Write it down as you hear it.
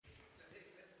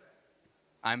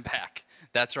I'm back.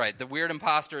 That's right. The weird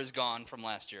imposter is gone from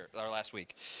last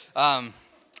week. All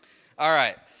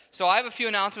right. So I have a few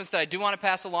announcements that I do want to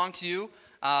pass along to you.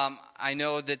 I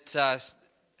know that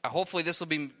hopefully this will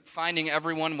be finding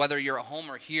everyone, whether you're at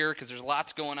home or here, because there's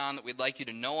lots going on that we'd like you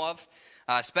to know of,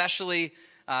 especially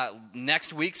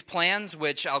next week's plans,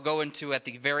 which I'll go into at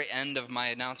the very end of my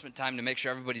announcement time to make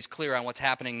sure everybody's clear on what's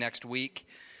happening next week.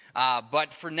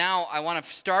 But for now, I want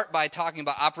to start by talking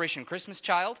about Operation Christmas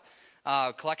Child.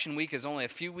 Collection week is only a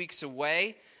few weeks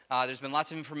away. There's been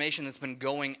lots of information that's been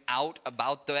going out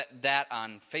about that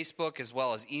on Facebook as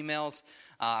well as emails.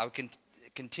 I would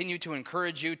continue to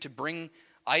encourage you to bring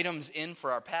items in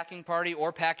for our packing party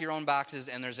or pack your own boxes,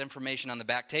 and there's information on the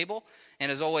back table.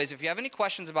 And as always, if you have any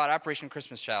questions about Operation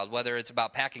Christmas Child, whether it's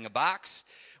about packing a box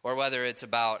or whether it's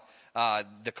about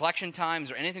the collection times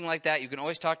or anything like that, you can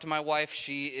always talk to my wife.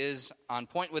 She is on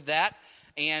point with that.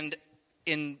 And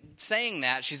in saying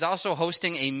that, she's also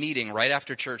hosting a meeting right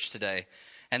after church today.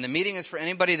 And the meeting is for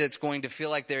anybody that's going to feel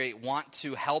like they want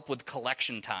to help with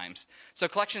collection times. So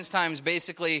collections times,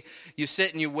 basically, you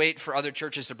sit and you wait for other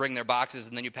churches to bring their boxes,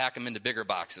 and then you pack them into bigger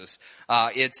boxes.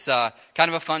 It's kind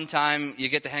of a fun time. You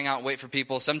get to hang out and wait for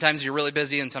people. Sometimes you're really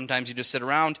busy, and sometimes you just sit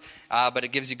around, but it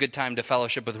gives you good time to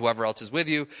fellowship with whoever else is with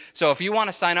you. So if you want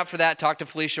to sign up for that, talk to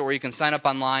Felicia, or you can sign up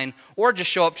online, or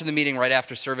just show up to the meeting right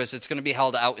after service. It's going to be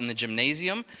held out in the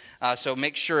gymnasium. So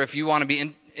make sure if you want to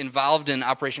be involved in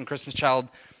Operation Christmas Child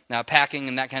packing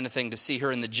and that kind of thing, to see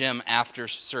her in the gym after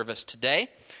service today.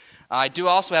 I do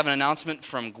also have an announcement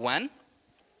from Gwen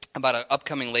about an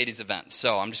upcoming ladies event.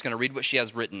 So I'm just going to read what she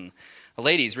has written.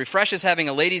 Ladies, Refresh is having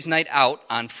a ladies night out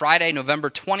on Friday, November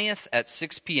 20th at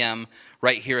 6 p.m.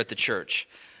 right here at the church.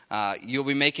 You'll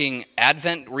be making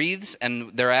Advent wreaths,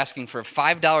 and they're asking for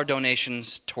 $5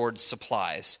 donations towards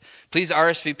supplies. Please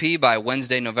RSVP by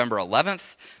Wednesday, November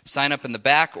 11th. Sign up in the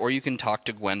back, or you can talk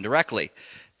to Gwen directly.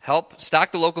 Help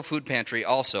stock the local food pantry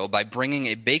also by bringing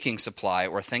a baking supply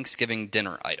or Thanksgiving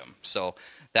dinner item. So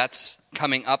that's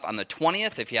coming up on the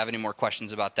 20th. If you have any more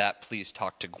questions about that, please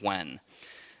talk to Gwen.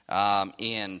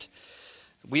 And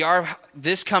we are,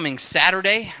 this coming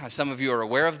Saturday, some of you are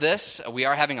aware of this, we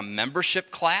are having a membership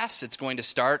class. It's going to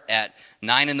start at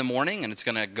 9 in the morning, and it's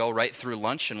going to go right through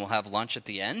lunch, and we'll have lunch at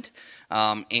the end.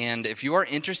 And if you are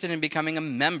interested in becoming a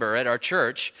member at our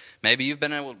church, maybe you've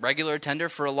been a regular attender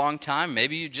for a long time,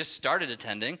 maybe you just started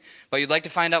attending, but you'd like to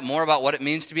find out more about what it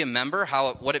means to be a member,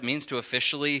 what it means to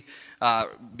officially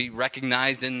be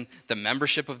recognized in the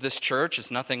membership of this church.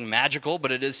 It's nothing magical,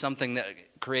 but it is something that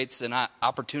creates an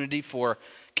opportunity for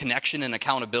connection and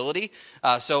accountability.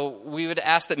 So we would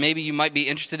ask that maybe you might be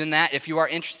interested in that. If you are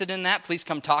interested in that, please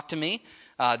come talk to me.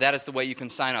 That is the way you can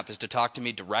sign up, is to talk to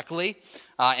me directly.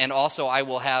 And also I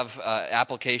will have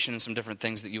application and some different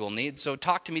things that you will need. So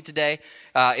talk to me today.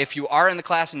 If you are in the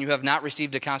class and you have not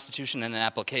received a constitution and an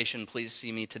application, please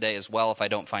see me today as well if I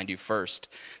don't find you first.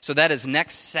 So that is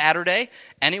next Saturday.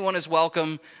 Anyone is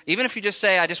welcome. Even if you just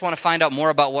say, I just want to find out more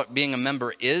about what being a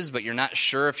member is, but you're not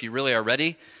sure if you really are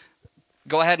ready,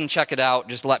 go ahead and check it out.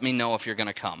 Just let me know if you're going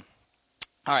to come.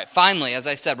 All right, finally, as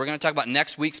I said, we're going to talk about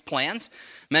next week's plans.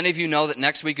 Many of you know that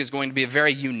next week is going to be a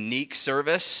very unique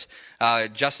service.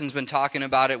 Justin's been talking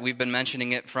about it. We've been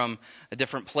mentioning it from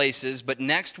different places. But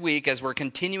next week, as we're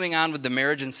continuing on with the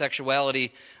marriage and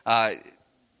sexuality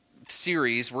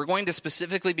series, we're going to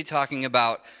specifically be talking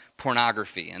about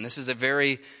pornography. And this is a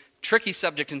very tricky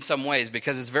subject in some ways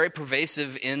because it's very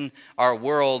pervasive in our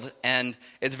world, and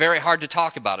it's very hard to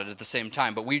talk about it at the same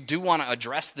time. But we do want to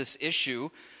address this issue.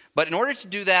 But in order to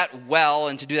do that well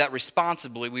and to do that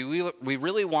responsibly, we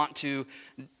really want to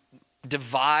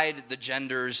divide the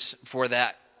genders for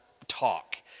that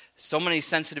talk. So many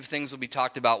sensitive things will be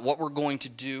talked about. What we're going to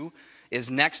do is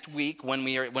next week, when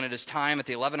it is time at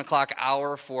the 11 o'clock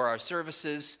hour for our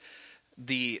services,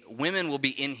 the women will be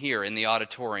in here in the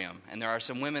auditorium. And there are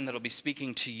some women that will be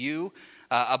speaking to you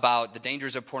about the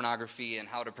dangers of pornography and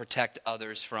how to protect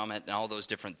others from it and all those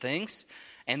different things.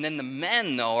 And then the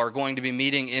men, though, are going to be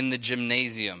meeting in the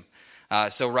gymnasium.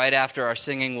 So right after our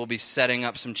singing, we'll be setting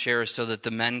up some chairs so that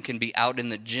the men can be out in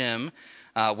the gym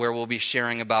where we'll be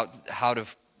sharing about how to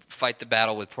fight the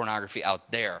battle with pornography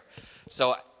out there.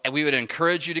 So we would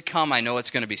encourage you to come. I know it's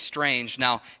going to be strange.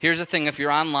 Now, here's the thing. If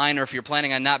you're online or if you're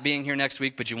planning on not being here next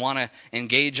week, but you want to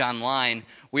engage online,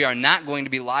 we are not going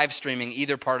to be live streaming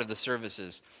either part of the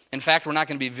services. In fact, we're not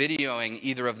going to be videoing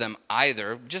either of them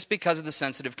either, just because of the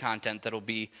sensitive content that will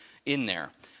be in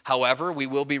there. However, we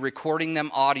will be recording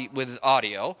them with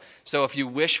audio. So if you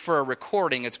wish for a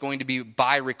recording, it's going to be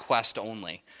by request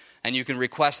only. And you can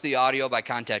request the audio by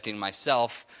contacting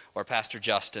myself or Pastor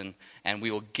Justin, and we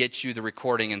will get you the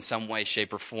recording in some way,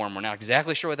 shape, or form. We're not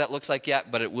exactly sure what that looks like yet,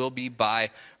 but it will be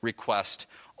by request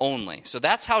only. So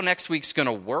that's how next week's going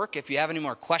to work. If you have any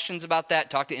more questions about that,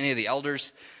 talk to any of the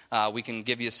elders. We can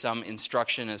give you some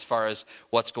instruction as far as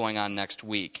what's going on next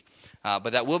week. But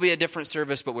that will be a different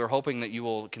service, but we're hoping that you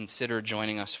will consider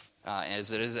joining us as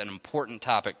it is an important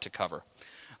topic to cover.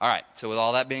 All right, so with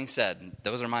all that being said,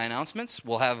 those are my announcements.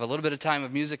 We'll have a little bit of time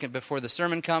of music before the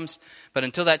sermon comes, but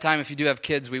until that time, if you do have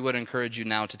kids, we would encourage you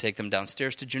now to take them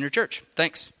downstairs to junior church.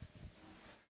 Thanks.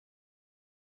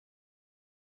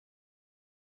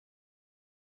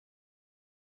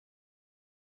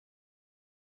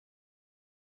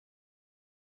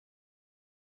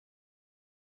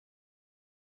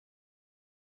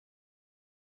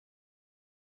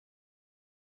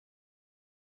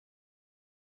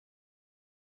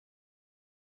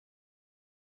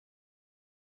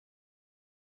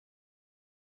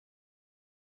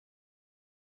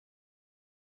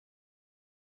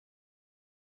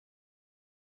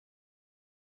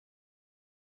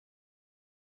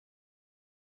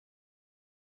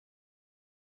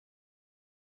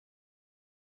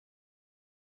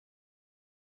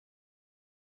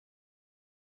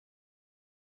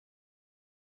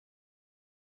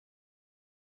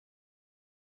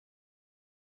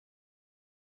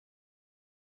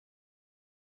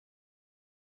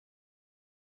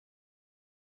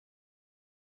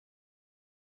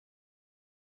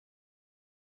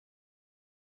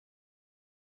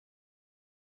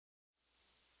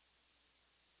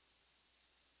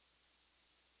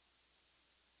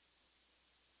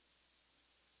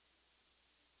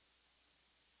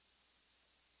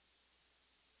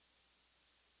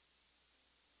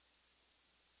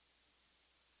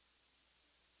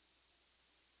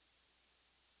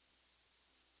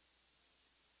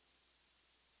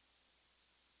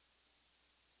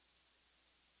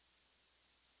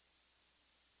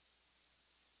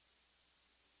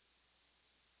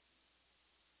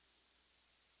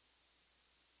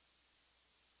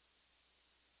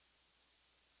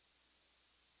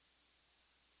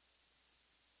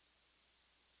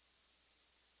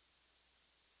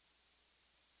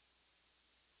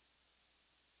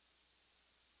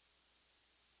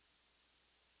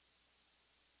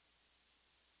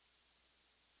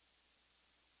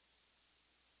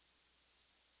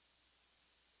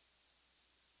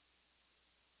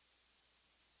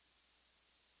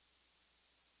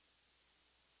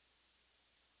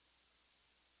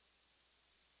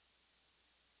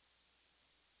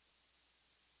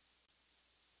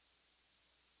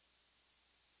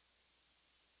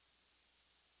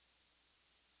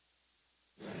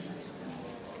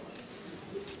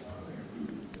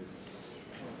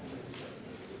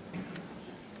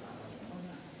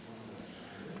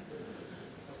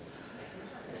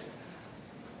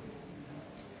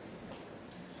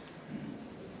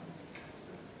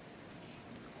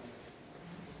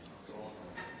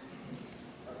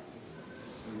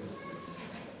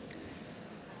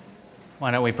 Why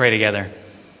don't we pray together,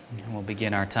 and we'll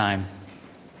begin our time.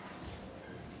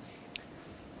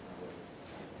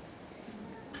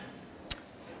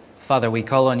 Father, we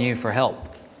call on you for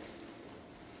help.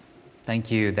 Thank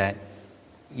you that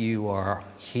you are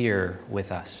here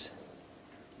with us.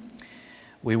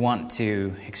 We want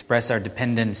to express our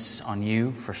dependence on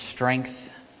you for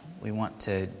strength. We want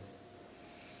to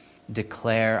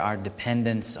declare our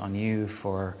dependence on you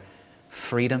for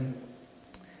freedom.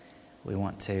 We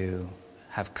want to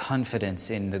have confidence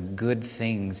in the good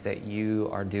things that you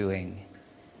are doing.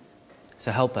 So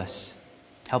help us.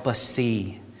 Help us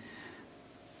see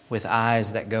with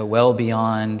eyes that go well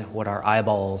beyond what our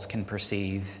eyeballs can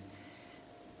perceive.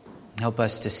 Help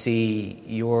us to see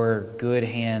your good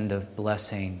hand of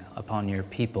blessing upon your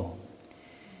people.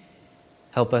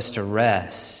 Help us to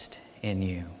rest in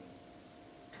you.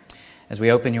 As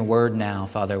we open your word now,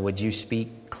 Father, would you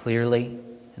speak clearly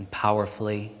and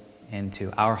powerfully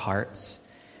into our hearts,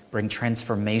 bring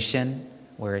transformation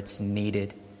where it's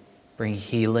needed, bring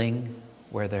healing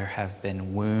where there have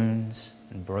been wounds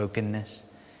and brokenness,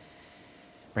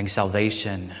 bring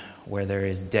salvation where there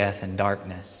is death and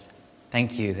darkness.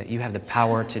 Thank you that you have the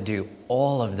power to do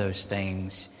all of those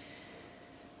things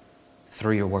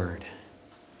through your word.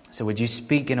 So would you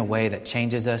speak in a way that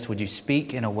changes us? Would you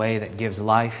speak in a way that gives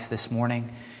life this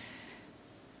morning?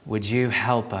 Would you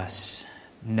help us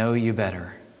know you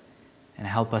better and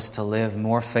help us to live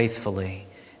more faithfully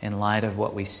in light of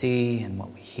what we see and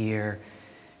what we hear,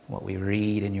 what we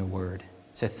read in your word.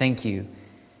 So thank you.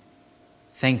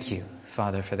 Thank you,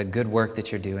 Father, for the good work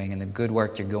that you're doing and the good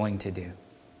work you're going to do.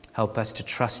 Help us to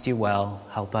trust you well.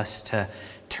 Help us to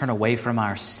turn away from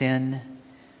our sin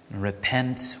and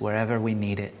repent wherever we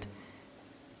need it.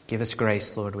 Give us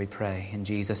grace, Lord, we pray. In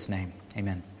Jesus' name,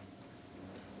 amen.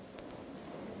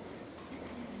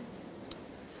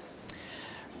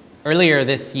 Earlier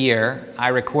this year, I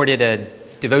recorded a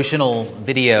devotional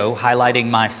video highlighting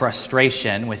my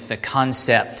frustration with the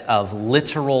concept of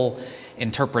literal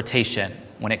interpretation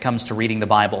when it comes to reading the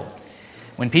Bible.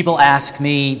 When people ask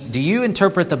me, do you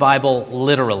interpret the Bible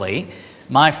literally?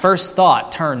 My first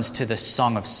thought turns to the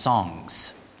Song of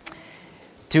Songs.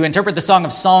 To interpret the Song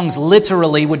of Songs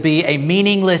literally would be a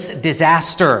meaningless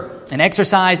disaster, an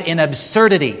exercise in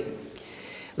absurdity.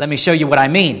 Let me show you what I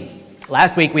mean.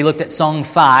 Last week we looked at Song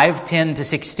 5, 10 to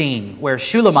 16, where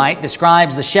Shulamite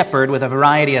describes the shepherd with a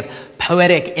variety of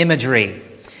poetic imagery.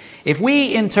 If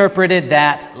we interpreted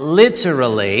that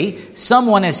literally,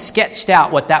 someone has sketched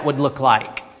out what that would look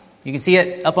like. You can see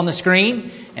it up on the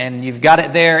screen, and you've got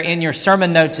it there in your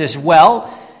sermon notes as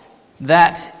well.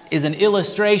 That is an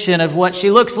illustration of what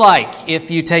she looks like if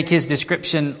you take his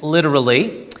description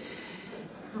literally.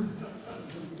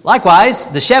 Likewise,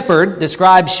 the shepherd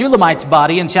describes Shulamite's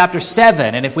body in chapter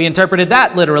 7, and if we interpreted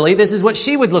that literally, this is what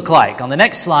she would look like on the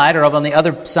next slide or on the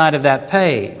other side of that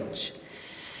page.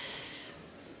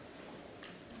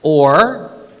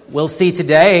 Or we'll see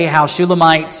today how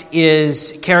Shulamite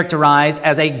is characterized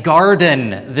as a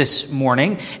garden this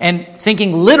morning. And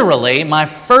thinking literally, my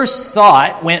first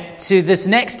thought went to this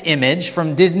next image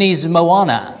from Disney's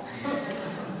Moana.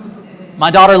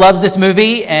 My daughter loves this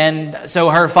movie, and so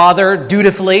her father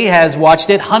dutifully has watched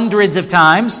it hundreds of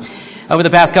times over the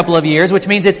past couple of years, which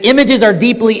means its images are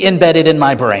deeply embedded in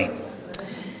my brain.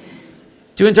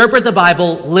 To interpret the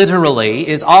Bible literally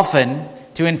is often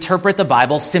to interpret the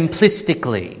Bible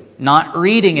simplistically, not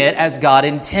reading it as God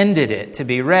intended it to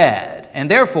be read, and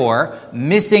therefore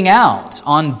missing out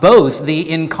on both the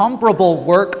incomparable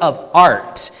work of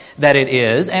art that it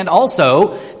is, and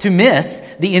also to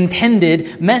miss the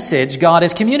intended message God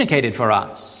has communicated for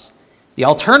us. The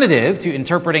alternative to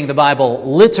interpreting the Bible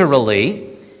literally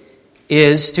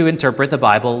is to interpret the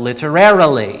Bible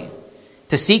literarily,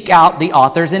 to seek out the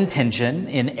author's intention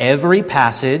in every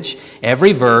passage,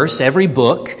 every verse, every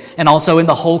book, and also in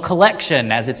the whole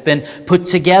collection as it's been put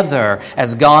together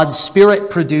as God's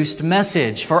Spirit-produced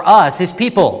message for us, His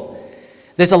people.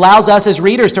 This allows us as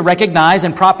readers to recognize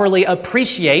and properly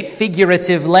appreciate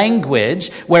figurative language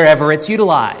wherever it's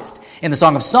utilized. In the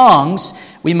Song of Songs,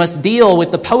 we must deal with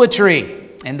the poetry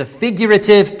and the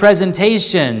figurative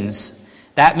presentations.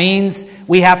 That means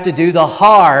we have to do the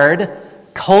hard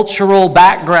cultural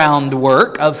background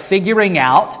work of figuring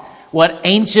out what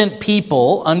ancient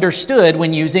people understood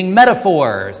when using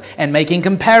metaphors and making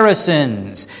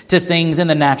comparisons to things in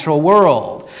the natural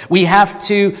world. We have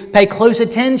to pay close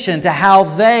attention to how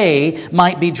they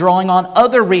might be drawing on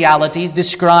other realities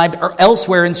described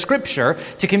elsewhere in Scripture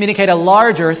to communicate a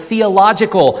larger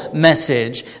theological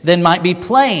message than might be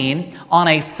plain on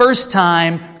a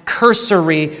first-time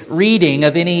cursory reading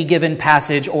of any given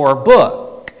passage or book.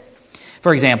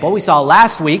 For example, we saw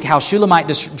last week how Shulamite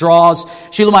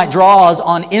draws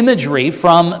on imagery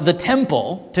from the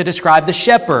temple to describe the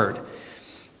shepherd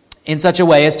in such a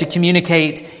way as to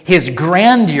communicate his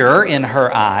grandeur in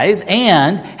her eyes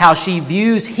and how she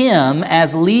views him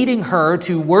as leading her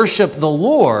to worship the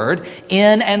Lord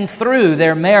in and through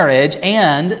their marriage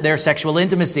and their sexual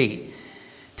intimacy.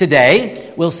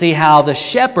 Today, we'll see how the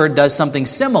shepherd does something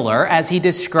similar as he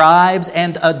describes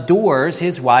and adores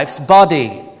his wife's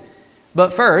body.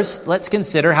 But first, let's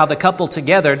consider how the couple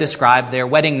together describe their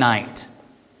wedding night.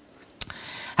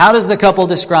 How does the couple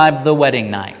describe the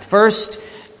wedding night? First,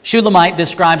 Shulamite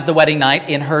describes the wedding night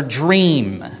in her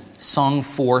dream, Song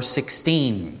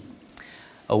 4:16.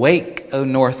 Awake, O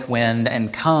north wind,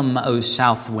 and come, O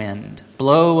south wind.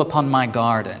 Blow upon my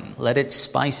garden, let its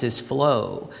spices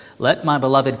flow. Let my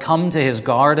beloved come to his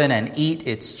garden and eat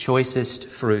its choicest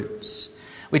fruits.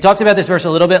 We talked about this verse a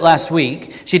little bit last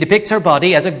week. She depicts her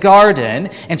body as a garden,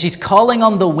 and she's calling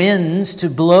on the winds to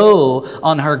blow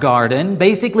on her garden,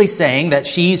 basically saying that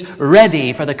she's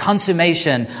ready for the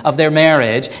consummation of their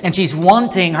marriage, and she's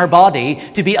wanting her body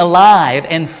to be alive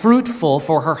and fruitful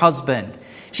for her husband.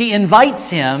 She invites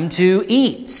him to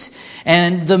eat,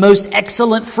 and the most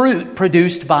excellent fruit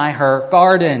produced by her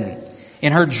garden.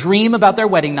 In her dream about their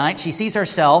wedding night, she sees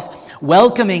herself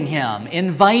welcoming him,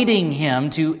 inviting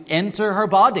him to enter her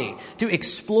body, to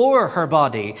explore her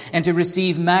body, and to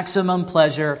receive maximum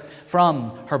pleasure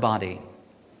from her body.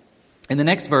 In the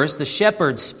next verse, the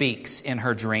shepherd speaks in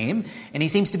her dream, and he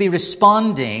seems to be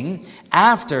responding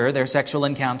after their sexual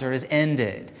encounter is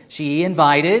ended. She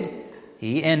invited,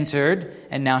 he entered,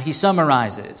 and now he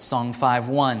summarizes. Song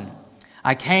 5:1.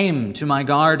 I came to my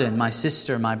garden, my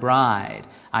sister, my bride.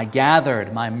 I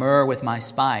gathered my myrrh with my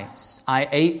spice. I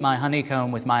ate my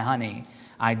honeycomb with my honey.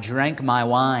 I drank my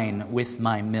wine with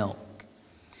my milk.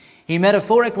 He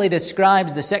metaphorically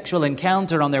describes the sexual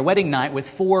encounter on their wedding night with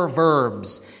 4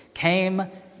 verbs: came,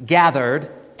 gathered,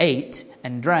 ate,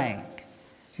 and drank.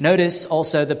 Notice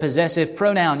also the possessive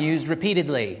pronoun used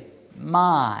repeatedly,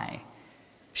 my.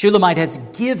 Shulamite has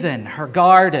given her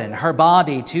garden, her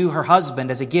body, to her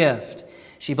husband as a gift.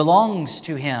 She belongs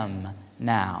to him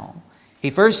now. He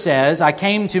first says, I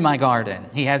came to my garden.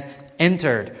 He has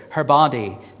entered her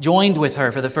body, joined with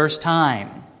her for the first time.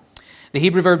 The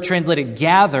Hebrew verb translated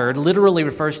gathered literally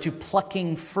refers to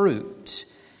plucking fruit.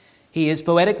 He is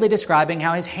poetically describing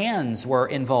how his hands were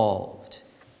involved.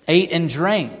 Ate and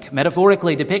drank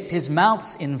metaphorically depict his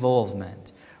mouth's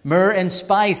involvement. Myrrh and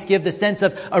spice give the sense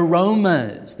of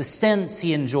aromas, the scents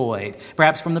he enjoyed,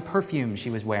 perhaps from the perfume she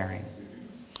was wearing.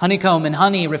 Honeycomb and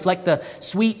honey reflect the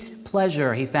sweet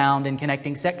pleasure he found in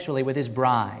connecting sexually with his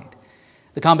bride.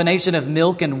 The combination of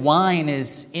milk and wine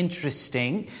is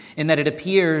interesting in that it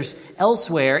appears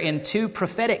elsewhere in 2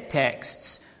 prophetic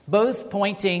texts, both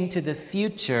pointing to the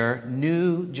future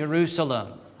New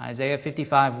Jerusalem, Isaiah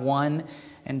 55:1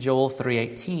 and Joel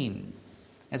 3:18.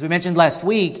 As we mentioned last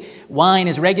week, wine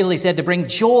is regularly said to bring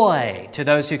joy to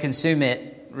those who consume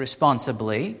it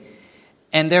responsibly,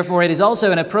 and therefore it is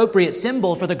also an appropriate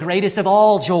symbol for the greatest of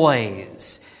all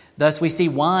joys. Thus we see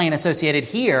wine associated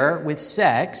here with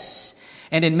sex,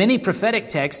 and in many prophetic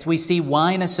texts we see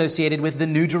wine associated with the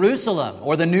New Jerusalem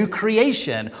or the new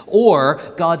creation or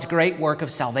God's great work of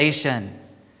salvation.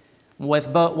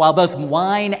 While both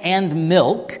wine and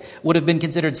milk would have been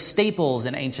considered staples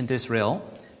in ancient Israel,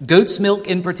 goat's milk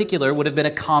in particular would have been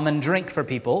a common drink for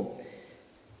people.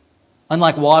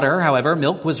 Unlike water, however,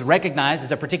 milk was recognized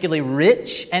as a particularly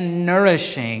rich and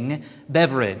nourishing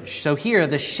beverage. So here,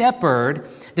 the shepherd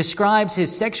describes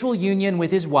his sexual union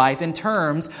with his wife in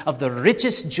terms of the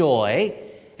richest joy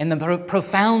and the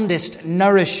profoundest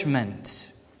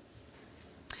nourishment.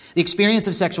 The experience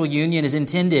of sexual union is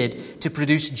intended to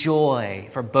produce joy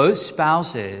for both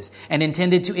spouses and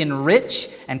intended to enrich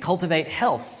and cultivate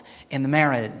health in the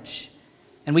marriage.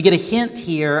 And we get a hint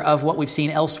here of what we've seen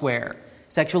elsewhere.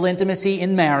 Sexual intimacy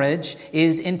in marriage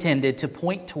is intended to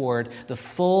point toward the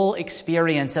full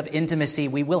experience of intimacy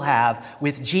we will have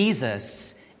with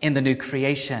Jesus in the new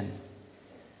creation.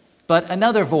 But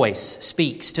another voice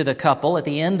speaks to the couple at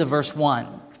the end of verse 1.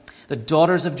 The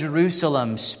daughters of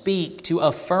Jerusalem speak to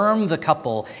affirm the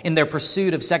couple in their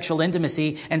pursuit of sexual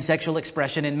intimacy and sexual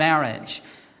expression in marriage.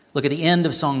 Look at the end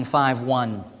of Song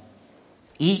 5:1.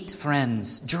 Eat,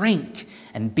 friends, drink,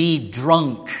 and be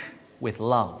drunk with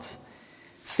love.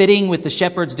 Fitting with the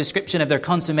shepherd's description of their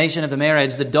consummation of the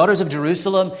marriage, the daughters of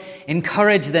Jerusalem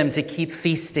encourage them to keep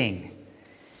feasting.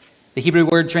 The Hebrew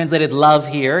word translated love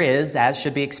here is, as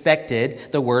should be expected,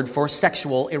 the word for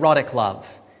sexual erotic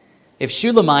love. If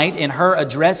Shulamite, in her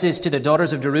addresses to the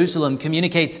daughters of Jerusalem,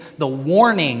 communicates the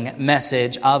warning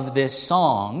message of this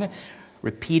song,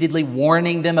 repeatedly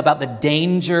warning them about the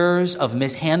dangers of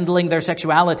mishandling their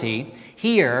sexuality,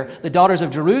 here the daughters of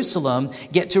Jerusalem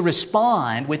get to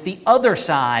respond with the other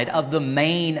side of the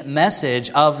main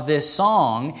message of this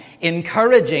song,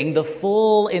 encouraging the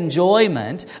full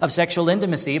enjoyment of sexual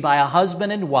intimacy by a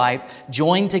husband and wife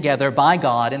joined together by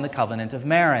God in the covenant of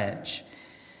marriage.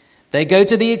 They go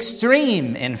to the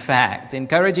extreme, in fact,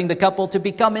 encouraging the couple to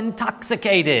become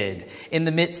intoxicated in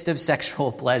the midst of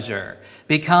sexual pleasure,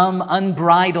 become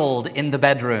unbridled in the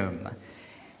bedroom.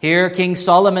 Here, King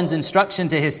Solomon's instruction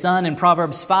to his son in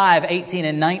Proverbs 5:18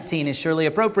 and 19 is surely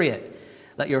appropriate.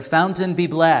 Let your fountain be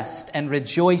blessed and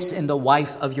rejoice in the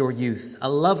wife of your youth, a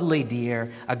lovely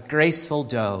deer, a graceful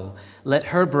doe. Let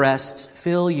her breasts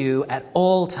fill you at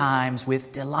all times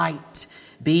with delight.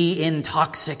 Be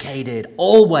intoxicated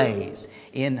always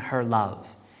in her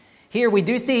love. Here we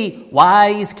do see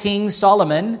wise King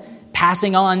Solomon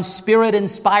passing on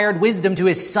Spirit-inspired wisdom to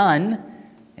his son.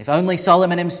 If only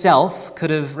Solomon himself could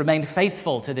have remained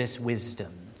faithful to this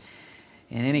wisdom.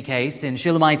 In any case, in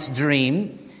Shulamite's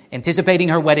dream, anticipating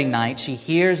her wedding night, she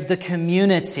hears the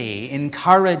community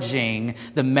encouraging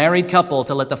the married couple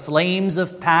to let the flames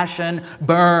of passion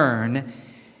burn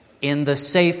in the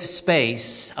safe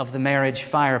space of the marriage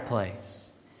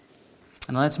fireplace.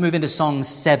 And let's move into Song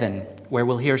 7, where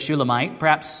we'll hear Shulamite,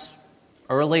 perhaps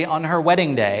early on her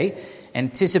wedding day,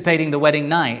 anticipating the wedding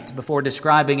night before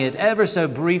describing it ever so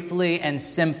briefly and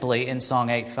simply in Song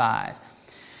 8:5.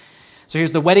 So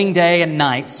here's the wedding day and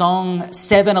night, Song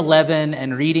 7:11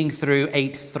 and reading through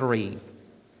 8:3.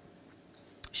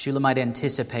 Shulamite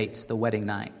anticipates the wedding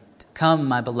night. Come,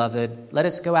 my beloved, let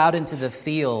us go out into the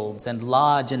fields and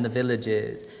lodge in the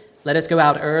villages. Let us go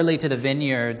out early to the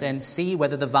vineyards and see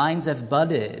whether the vines have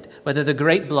budded, whether the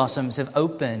grape blossoms have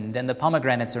opened and the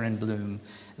pomegranates are in bloom.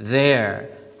 There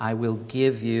I will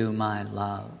give you my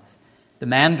love. The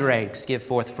mandrakes give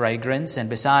forth fragrance, and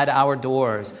beside our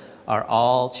doors are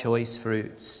all choice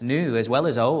fruits, new as well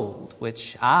as old,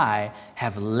 which I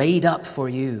have laid up for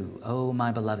you, O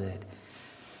my beloved.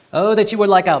 Oh, that you were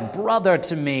like a brother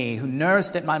to me who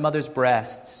nursed at my mother's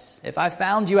breasts. If I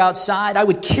found you outside, I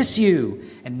would kiss you,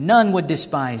 and none would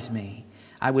despise me.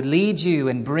 I would lead you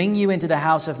and bring you into the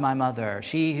house of my mother,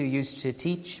 she who used to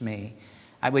teach me.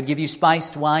 I would give you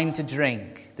spiced wine to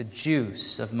drink, the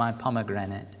juice of my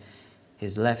pomegranate.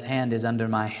 His left hand is under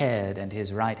my head, and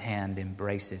his right hand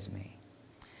embraces me.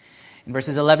 In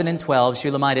verses 11 and 12,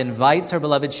 Shulamite invites her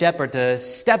beloved shepherd to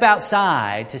step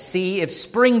outside to see if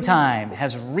springtime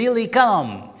has really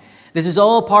come. This is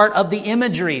all part of the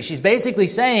imagery. She's basically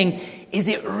saying, is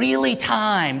it really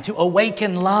time to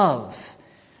awaken love?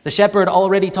 The shepherd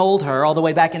already told her all the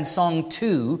way back in Song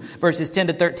 2, verses 10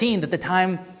 to 13, that the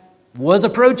time was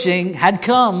approaching, had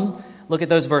come. Look at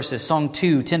those verses, Song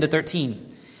 2, 10 to 13.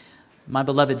 My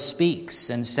beloved speaks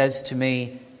and says to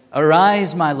me,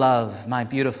 Arise, my love, my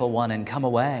beautiful one, and come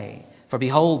away. For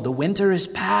behold, the winter is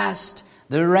past,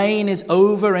 the rain is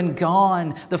over and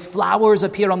gone, the flowers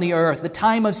appear on the earth, the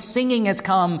time of singing has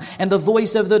come, and the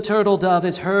voice of the turtle dove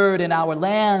is heard in our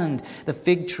land. The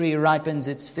fig tree ripens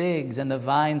its figs, and the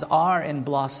vines are in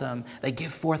blossom. They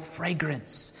give forth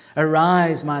fragrance.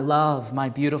 Arise, my love, my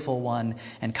beautiful one,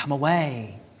 and come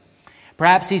away.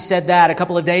 Perhaps he said that a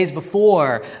couple of days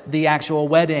before the actual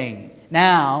wedding.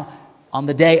 Now, on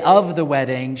the day of the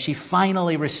wedding, she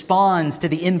finally responds to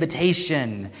the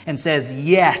invitation and says,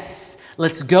 yes,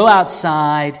 let's go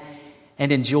outside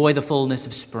and enjoy the fullness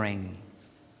of spring.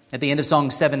 At the end of Song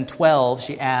 7:12,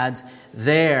 she adds,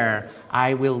 there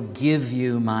I will give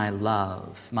you my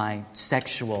love, my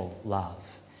sexual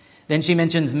love. Then she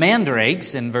mentions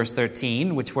mandrakes in verse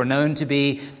 13, which were known to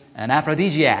be an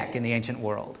aphrodisiac in the ancient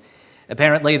world.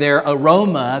 Apparently, their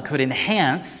aroma could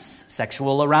enhance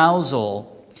sexual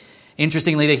arousal.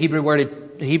 Interestingly, the Hebrew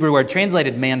word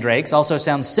translated mandrakes also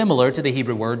sounds similar to the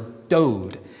Hebrew word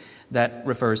dode that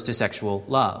refers to sexual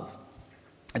love.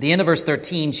 At the end of verse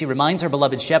 13, she reminds her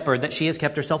beloved shepherd that she has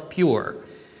kept herself pure,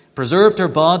 preserved her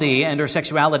body and her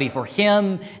sexuality for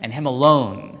him and him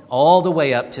alone, all the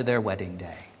way up to their wedding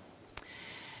day.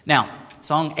 Now,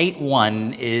 Song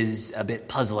 8:1 is a bit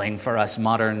puzzling for us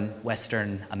modern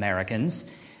Western Americans.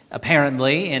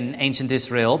 Apparently, in ancient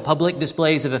Israel, public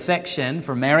displays of affection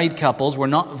for married couples were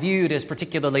not viewed as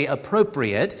particularly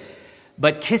appropriate,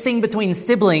 but kissing between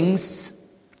siblings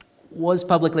was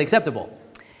publicly acceptable.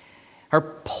 Her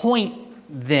point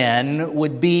then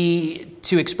would be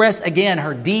to express again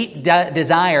her deep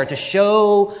desire to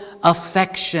show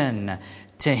affection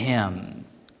to him.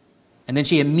 And then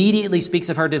she immediately speaks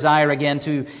of her desire again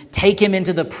to take him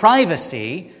into the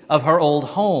privacy of her old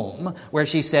home, where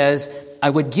she says, I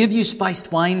would give you spiced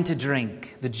wine to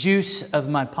drink, the juice of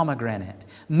my pomegranate.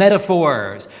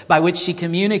 Metaphors by which she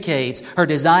communicates her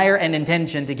desire and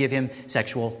intention to give him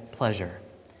sexual pleasure.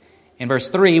 In verse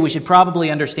 3, we should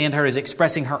probably understand her as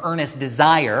expressing her earnest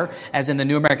desire, as in the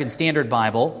New American Standard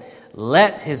Bible,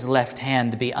 let his left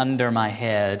hand be under my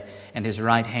head and his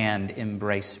right hand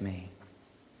embrace me.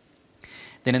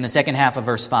 Then in the second half of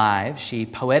verse 5, she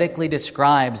poetically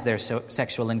describes their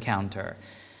sexual encounter.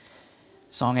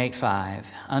 Song 8:5,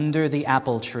 under the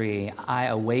apple tree I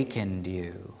awakened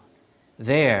you.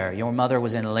 There your mother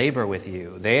was in labor with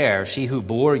you. There she who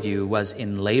bore you was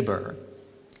in labor.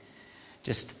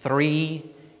 Just 3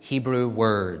 Hebrew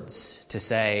words to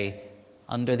say,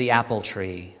 under the apple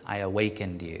tree I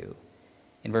awakened you.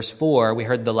 In verse 4, we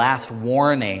heard the last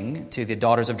warning to the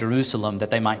daughters of Jerusalem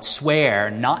that they might swear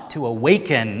not to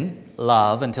awaken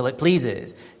love until it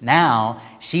pleases. Now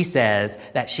she says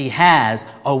that she has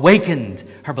awakened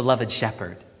her beloved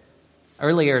shepherd.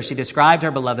 Earlier, she described her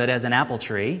beloved as an apple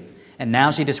tree, and now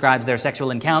she describes their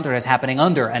sexual encounter as happening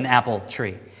under an apple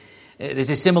tree. This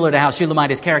is similar to how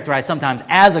Shulamite is characterized sometimes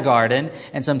as a garden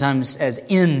and sometimes as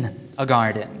in a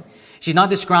garden. She's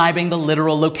not describing the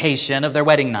literal location of their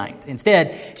wedding night.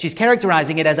 Instead, she's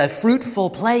characterizing it as a fruitful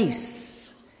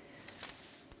place.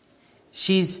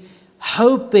 She's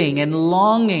hoping and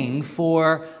longing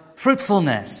for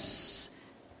fruitfulness.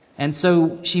 And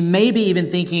so she may be even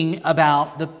thinking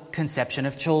about the conception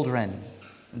of children,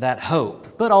 that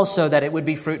hope, but also that it would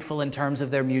be fruitful in terms of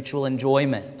their mutual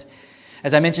enjoyment.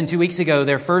 As I mentioned 2 weeks ago,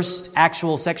 their first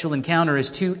actual sexual encounter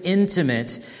is too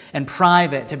intimate and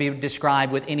private to be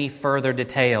described with any further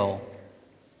detail.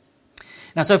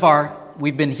 Now, so far,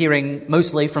 we've been hearing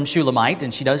mostly from Shulamite,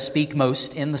 and she does speak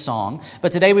most in the song.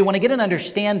 But today we want to get an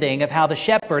understanding of how the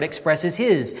shepherd expresses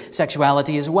his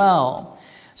sexuality as well.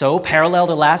 So, parallel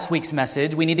to last week's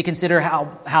message, we need to consider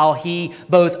how he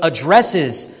both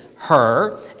addresses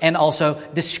her and also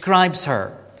describes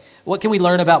her. What can we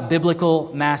learn about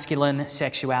biblical masculine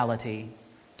sexuality?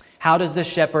 How does the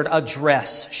shepherd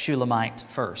address Shulamite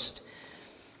first?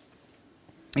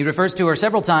 He refers to her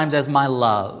several times as my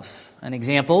love. An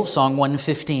example, Song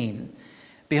 115.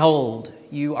 Behold,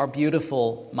 you are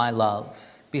beautiful, my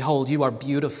love. Behold, you are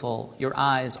beautiful. Your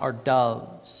eyes are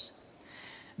doves.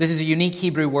 This is a unique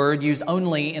Hebrew word used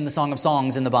only in the Song of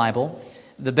Songs in the Bible.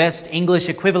 The best English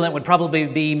equivalent would probably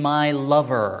be my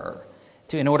lover,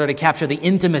 in order to capture the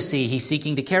intimacy he's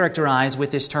seeking to characterize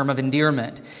with this term of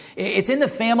endearment. It's in the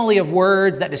family of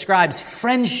words that describes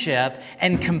friendship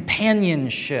and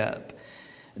companionship.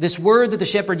 This word that the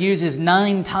shepherd uses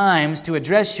 9 times to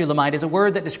address Shulamite is a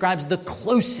word that describes the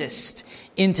closest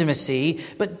intimacy,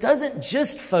 but doesn't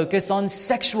just focus on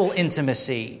sexual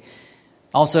intimacy.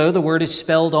 Also, the word is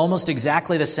spelled almost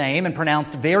exactly the same and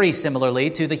pronounced very similarly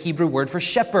to the Hebrew word for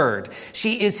shepherd.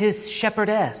 She is his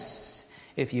shepherdess,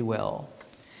 if you will.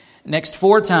 Next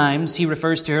 4 times, he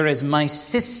refers to her as my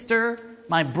sister,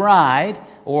 my bride,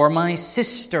 or my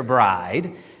sister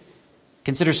bride.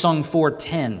 Consider Song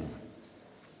 410.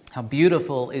 How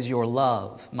beautiful is your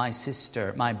love, my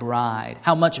sister, my bride.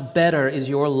 How much better is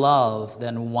your love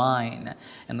than wine,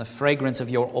 and the fragrance of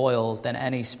your oils than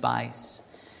any spice.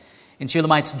 In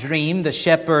Shulamite's dream, the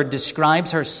shepherd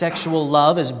describes her sexual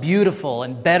love as beautiful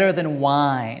and better than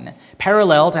wine,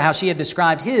 parallel to how she had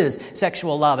described his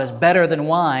sexual love as better than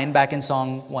wine back in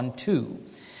Song 1:2.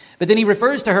 But then he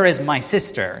refers to her as my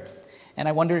sister, and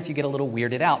I wonder if you get a little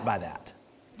weirded out by that.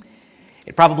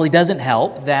 It probably doesn't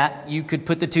help that you could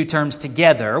put the 2 terms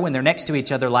together when they're next to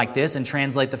each other like this and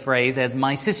translate the phrase as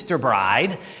my sister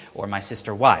bride or my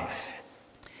sister wife.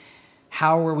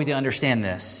 How are we to understand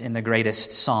this in the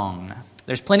greatest song?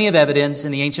 There's plenty of evidence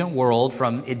in the ancient world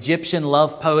from Egyptian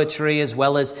love poetry as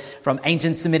well as from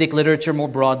ancient Semitic literature more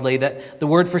broadly that the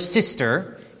word for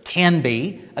sister can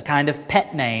be a kind of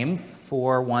pet name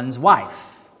for one's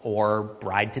wife or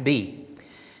bride-to-be.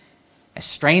 As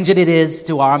strange as it is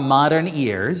to our modern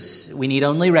ears, we need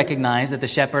only recognize that the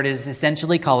shepherd is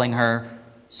essentially calling her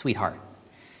sweetheart.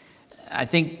 I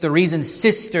think the reason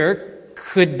sister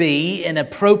could be an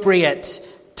appropriate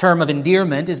term of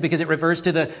endearment is because it refers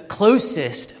to the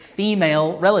closest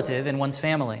female relative in one's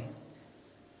family.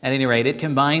 At any rate, he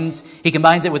combines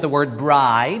it with the word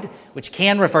bride, which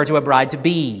can refer to a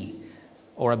bride-to-be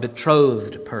or a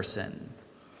betrothed person.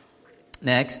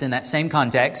 Next, in that same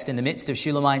context, in the midst of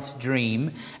Shulamite's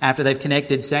dream, after they've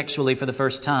connected sexually for the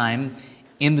first time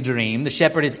in the dream, the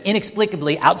shepherd is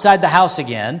inexplicably outside the house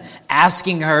again,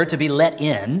 asking her to be let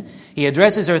in. He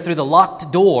addresses her through the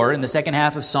locked door in the second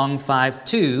half of Song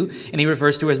 5:2, and he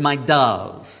refers to her as my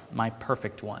dove, my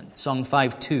perfect one. Song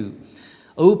 5:2.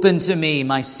 Open to me,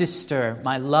 my sister,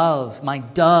 my love, my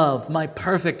dove, my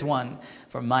perfect one,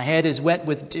 for my head is wet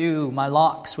with dew, my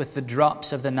locks with the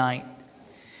drops of the night.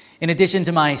 In addition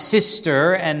to my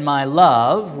sister and my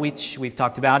love, which we've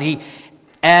talked about, he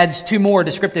adds 2 more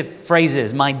descriptive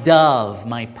phrases, my dove,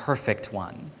 my perfect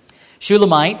one.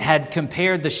 Shulamite had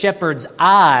compared the shepherd's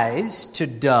eyes to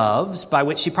doves, by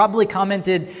which she probably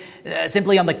commented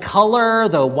simply on the color,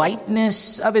 the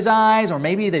whiteness of his eyes, or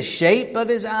maybe the shape of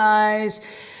his eyes.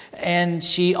 And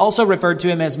she also referred to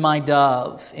him as my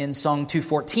dove in Song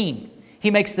 214. He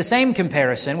makes the same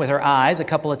comparison with her eyes a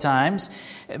couple of times,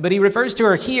 but he refers to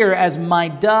her here as my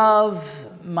dove,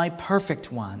 my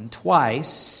perfect one,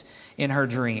 twice in her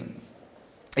dream.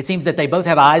 It seems that they both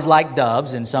have eyes like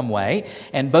doves in some way,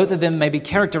 and both of them may be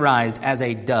characterized as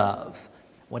a dove.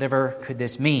 Whatever could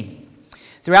this mean?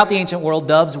 Throughout the ancient world,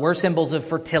 doves were symbols of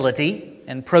fertility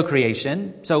and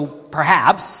procreation, so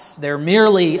perhaps they're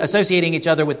merely associating each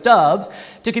other with doves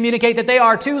to communicate that they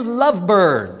are 2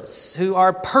 lovebirds who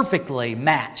are perfectly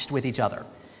matched with each other.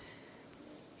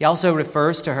 He also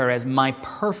refers to her as my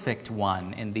perfect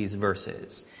one in these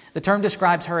verses. The term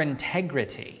describes her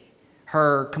integrity,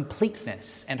 her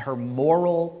completeness, and her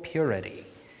moral purity.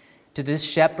 To this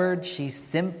shepherd, she's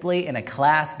simply in a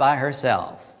class by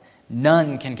herself.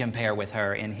 None can compare with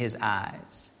her in his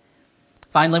eyes.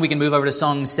 Finally, we can move over to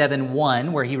Song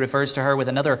 7:1, where he refers to her with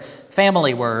another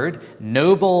family word,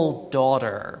 noble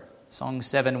daughter. Song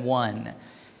 7:1.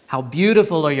 How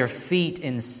beautiful are your feet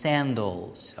in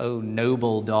sandals, O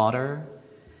noble daughter.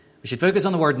 We should focus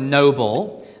on the word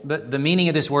noble, but the meaning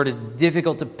of this word is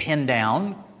difficult to pin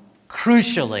down.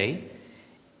 Crucially,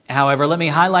 however, let me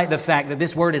highlight the fact that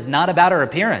this word is not about her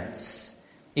appearance.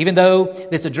 Even though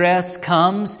this address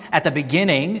comes at the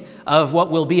beginning of what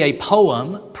will be a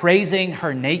poem praising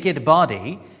her naked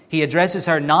body, he addresses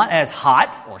her not as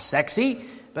hot or sexy,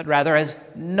 but rather as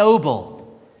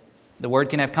noble. The word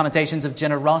can have connotations of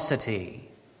generosity.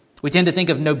 We tend to think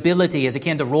of nobility as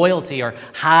akin to royalty or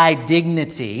high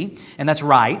dignity, and that's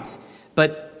right.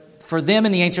 But for them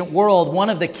in the ancient world, one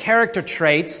of the character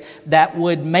traits that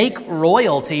would make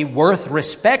royalty worth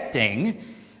respecting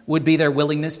would be their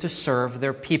willingness to serve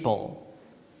their people.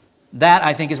 That,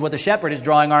 I think, is what the shepherd is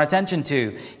drawing our attention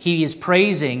to. He is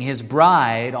praising his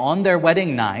bride on their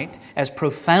wedding night as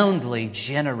profoundly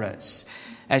generous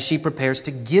as she prepares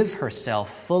to give herself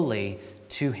fully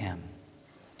to him.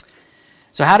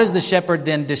 So how does the shepherd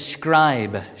then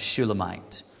describe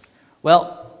Shulamite?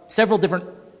 Well, several different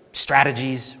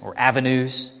strategies or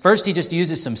avenues. First, he just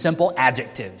uses some simple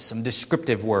adjectives, some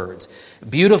descriptive words.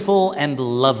 Beautiful and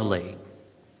lovely.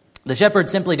 The shepherd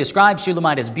simply describes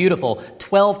Shulamite as beautiful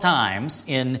 12 times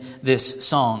in this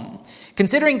song.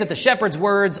 Considering that the shepherd's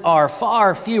words are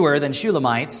far fewer than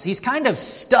Shulamite's, he's kind of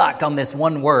stuck on this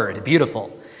one word,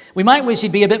 beautiful. We might wish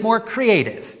he'd be a bit more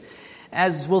creative.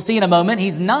 As we'll see in a moment,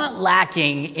 he's not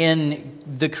lacking in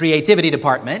the creativity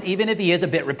department, even if he is a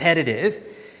bit repetitive.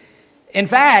 In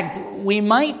fact, we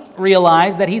might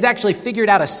realize that he's actually figured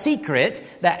out a secret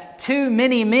that too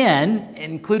many men,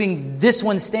 including this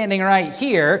one standing right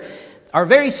here, are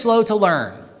very slow to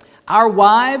learn. Our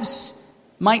wives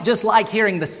might just like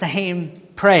hearing the same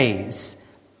praise,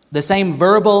 the same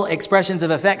verbal expressions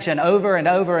of affection over and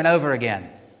over and over again.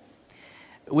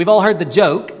 We've all heard the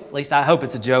joke, at least I hope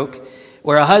it's a joke,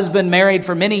 where a husband married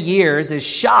for many years is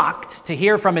shocked to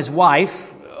hear from his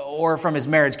wife or from his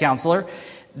marriage counselor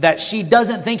that she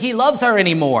doesn't think he loves her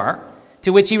anymore,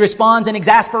 to which he responds in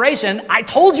exasperation, "I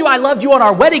told you I loved you on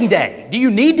our wedding day. Do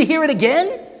you need to hear it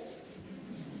again?"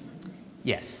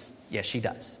 Yes, she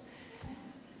does.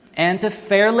 And to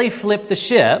fairly flip the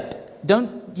ship,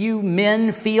 don't you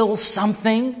men feel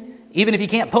something, even if you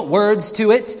can't put words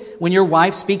to it, when your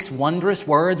wife speaks wondrous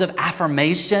words of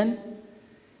affirmation?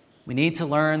 We need to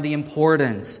learn the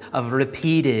importance of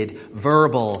repeated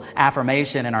verbal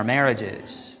affirmation in our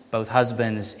marriages, both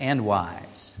husbands and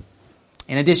wives.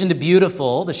 In addition to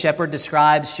beautiful, the shepherd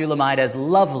describes Shulamite as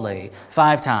lovely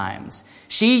 5 times.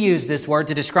 She used this word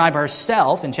to describe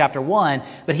herself in chapter 1,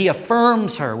 but he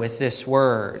affirms her with this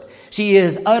word. She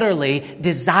is utterly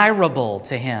desirable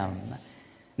to him.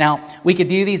 Now, we could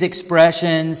view these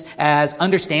expressions as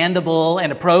understandable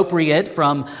and appropriate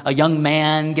from a young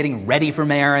man getting ready for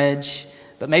marriage,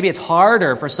 but maybe it's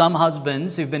harder for some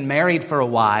husbands who've been married for a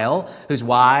while, whose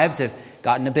wives have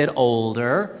gotten a bit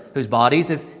older, whose bodies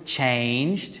have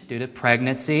changed due to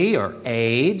pregnancy or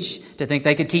age, to think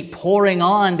they could keep pouring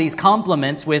on these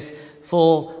compliments with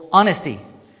full honesty.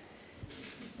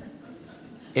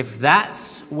 If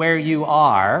that's where you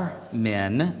are,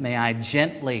 men, may I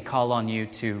gently call on you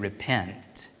to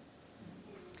repent.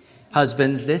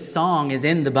 Husbands, this song is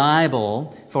in the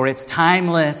Bible for its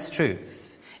timeless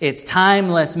truth, its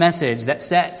timeless message that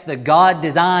sets the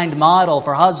God-designed model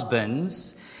for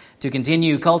husbands to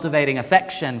continue cultivating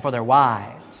affection for their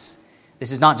wives.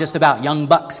 This is not just about young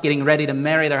bucks getting ready to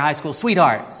marry their high school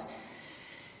sweethearts.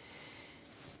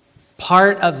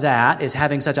 Part of that is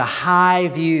having such a high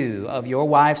view of your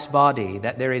wife's body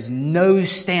that there is no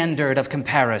standard of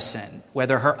comparison,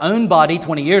 whether her own body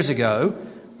 20 years ago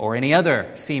or any other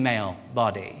female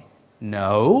body.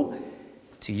 No,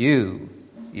 to you,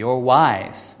 your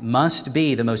wife must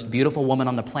be the most beautiful woman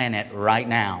on the planet right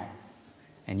now.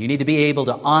 And you need to be able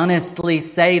to honestly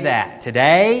say that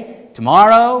today,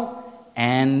 tomorrow,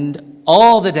 and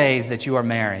all the days that you are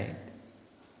married.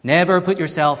 Never put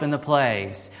yourself in the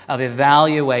place of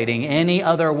evaluating any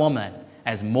other woman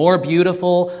as more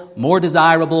beautiful, more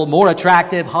desirable, more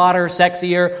attractive, hotter,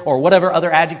 sexier, or whatever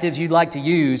other adjectives you'd like to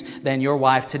use than your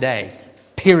wife today.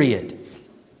 Period.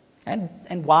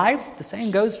 And wives, the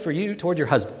same goes for you toward your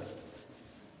husband.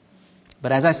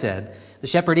 But as I said, the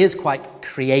shepherd is quite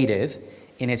creative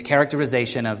in his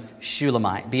characterization of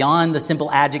Shulamite. Beyond the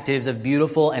simple adjectives of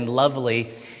beautiful and lovely,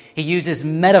 he uses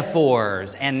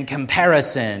metaphors and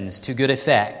comparisons to good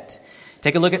effect.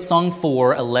 Take a look at Song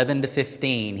 4, 11 to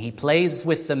 15. He plays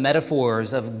with the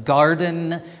metaphors of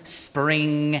garden,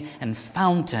 spring, and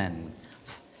fountain.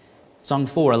 Song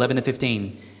 4, 11 to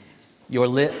 15. Your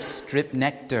lips drip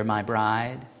nectar, my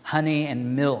bride. Honey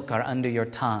and milk are under your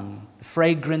tongue. The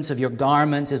fragrance of your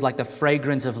garments is like the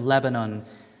fragrance of Lebanon.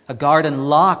 A garden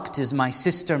locked is my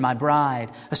sister, my bride.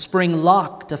 A spring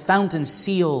locked, a fountain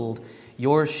sealed.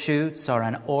 Your shoots are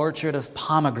an orchard of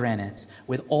pomegranates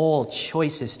with all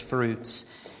choicest fruits.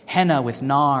 henna with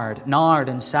nard, nard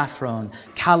and saffron,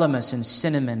 calamus and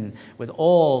cinnamon, with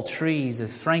all trees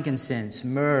of frankincense,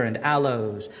 myrrh and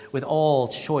aloes, with all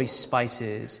choice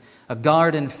spices, a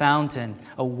garden fountain,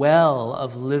 a well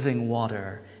of living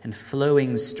water, and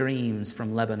flowing streams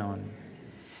from Lebanon.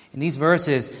 In these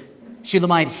verses,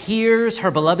 Shulamite hears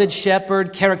her beloved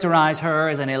shepherd characterize her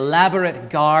as an elaborate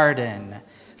garden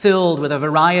filled with a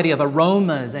variety of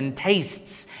aromas and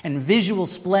tastes and visual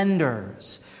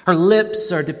splendors. Her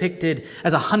lips are depicted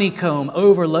as a honeycomb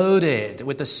overloaded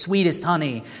with the sweetest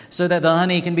honey, so that the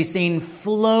honey can be seen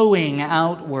flowing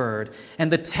outward.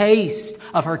 And the taste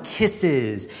of her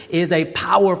kisses is a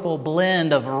powerful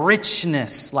blend of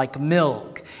richness like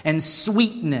milk and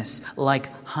sweetness like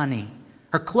honey.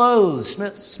 Her clothes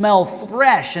smell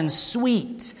fresh and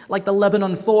sweet like the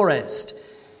Lebanon forest.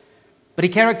 But he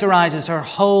characterizes her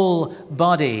whole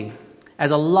body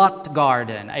as a locked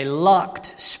garden, a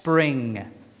locked spring,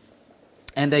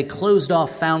 and a closed-off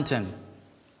fountain.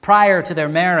 Prior to their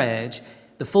marriage,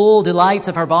 the full delights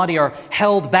of her body are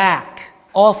held back,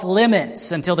 off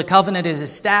limits, until the covenant is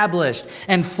established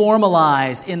and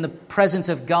formalized in the presence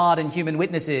of God and human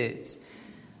witnesses.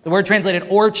 The word translated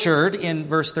orchard in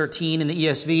verse 13 in the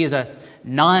ESV is a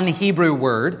non-Hebrew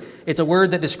word. It's a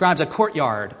word that describes a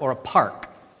courtyard or a park.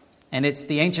 And it's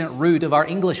the ancient root of our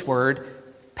English word,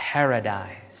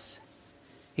 paradise.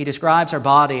 He describes her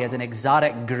body as an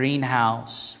exotic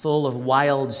greenhouse full of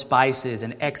wild spices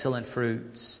and excellent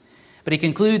fruits. But he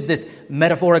concludes this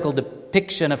metaphorical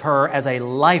depiction of her as a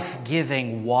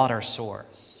life-giving water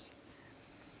source.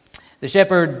 The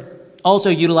shepherd also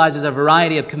utilizes a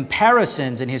variety of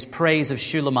comparisons in his praise of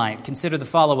Shulamite. Consider the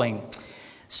following.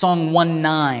 Song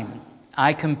 1:9.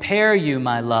 I compare you,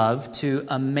 my love, to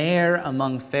a mare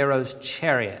among Pharaoh's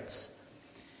chariots.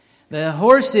 The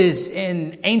horses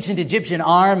in ancient Egyptian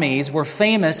armies were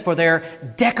famous for their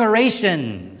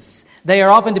decorations. They are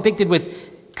often depicted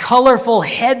with colorful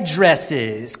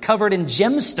headdresses covered in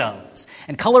gemstones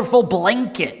and colorful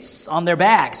blankets on their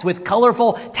backs with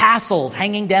colorful tassels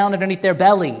hanging down underneath their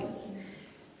bellies.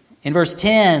 In verse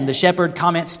 10, the shepherd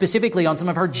comments specifically on some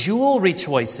of her jewelry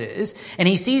choices, and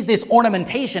he sees this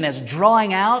ornamentation as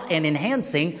drawing out and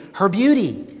enhancing her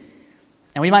beauty.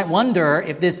 And we might wonder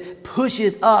if this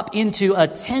pushes up into a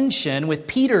tension with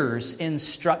Peter's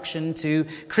instruction to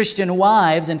Christian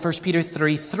wives in 1 Peter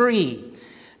 3:3.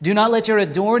 Do not let your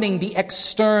adorning be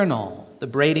external, the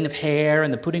braiding of hair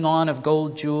and the putting on of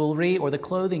gold jewelry or the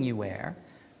clothing you wear.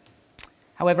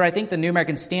 However, I think the New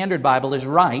American Standard Bible is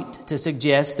right to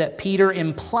suggest that Peter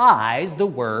implies the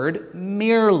word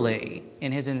merely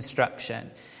in his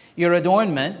instruction. Your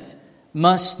adornment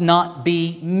must not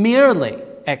be merely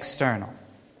external.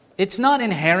 It's not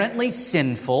inherently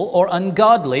sinful or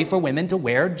ungodly for women to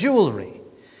wear jewelry.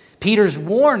 Peter's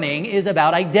warning is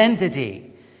about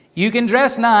identity. You can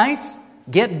dress nice,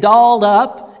 get dolled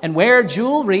up, and wear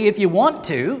jewelry if you want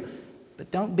to, but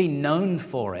don't be known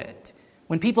for it.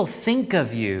 When people think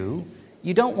of you,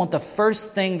 you don't want the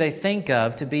first thing they think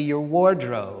of to be your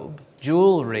wardrobe,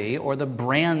 jewelry, or the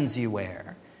brands you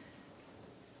wear.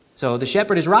 So the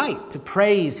shepherd is right to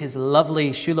praise his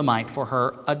lovely Shulamite for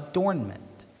her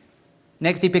adornment.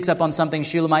 Next, he picks up on something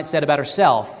Shulamite said about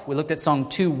herself. We looked at Song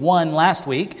 2:1 last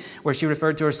week, where she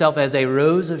referred to herself as a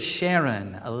rose of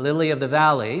Sharon, a lily of the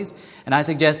valleys, and I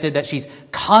suggested that she's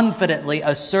confidently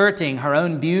asserting her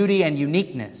own beauty and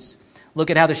uniqueness. Look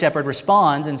at how the shepherd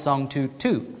responds in Song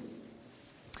 2:2.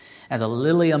 As a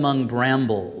lily among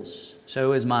brambles,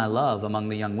 so is my love among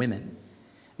the young women.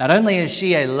 Not only is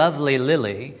she a lovely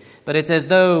lily, but it's as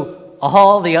though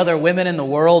all the other women in the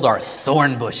world are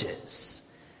thorn bushes.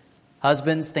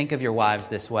 Husbands, think of your wives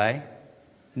this way.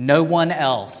 No one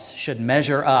else should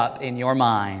measure up in your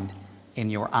mind, in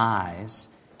your eyes,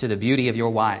 to the beauty of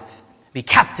your wife. Be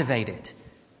captivated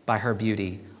by her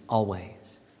beauty always.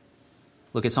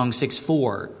 Look at Song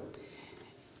 6:4.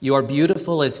 You are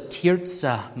beautiful as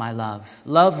Tirzah, my love,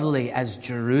 lovely as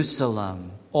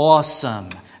Jerusalem, awesome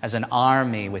as an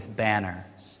army with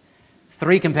banners.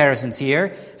 3 comparisons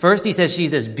here. First, he says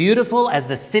she's as beautiful as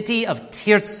the city of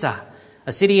Tirzah,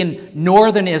 a city in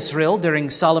northern Israel during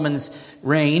Solomon's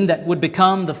reign that would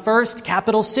become the first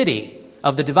capital city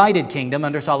of the divided kingdom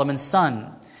under Solomon's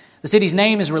son. The city's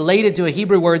name is related to a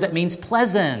Hebrew word that means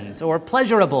pleasant or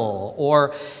pleasurable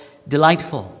or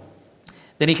delightful.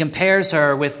 Then he compares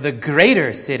her with the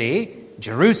greater city,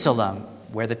 Jerusalem,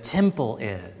 where the temple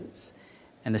is.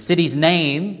 And the city's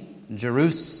name,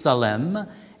 Jerusalem,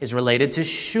 is related to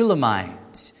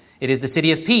Shulamite. It is the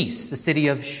city of peace, the city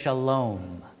of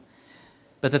shalom.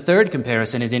 But the third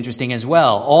comparison is interesting as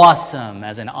well. Awesome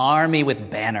as an army with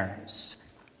banners.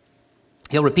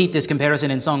 He'll repeat this comparison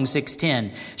in Song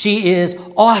 610. She is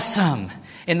awesome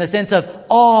in the sense of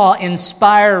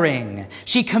awe-inspiring.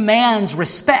 She commands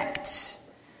respect.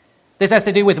 This has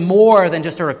to do with more than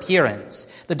just her appearance.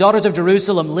 The daughters of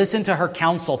Jerusalem listen to her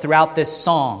counsel throughout this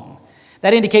song.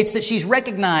 That indicates that she's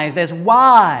recognized as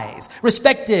wise,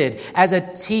 respected as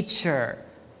a teacher.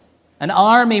 An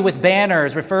army with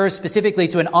banners refers specifically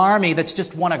to an army that's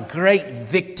just won a great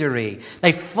victory.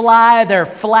 They fly their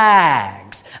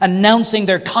flags, announcing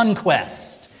their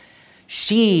conquest.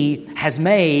 She has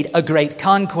made a great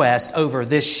conquest over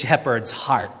this shepherd's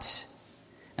heart.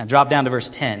 Now drop down to verse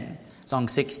 10, Song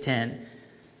 610.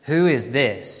 Who is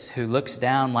this who looks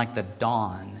down like the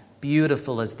dawn,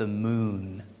 beautiful as the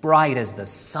moon, bright as the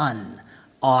sun,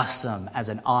 awesome as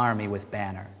an army with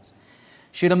banners?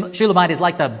 Shulamite is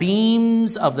like the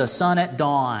beams of the sun at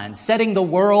dawn, setting the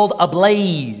world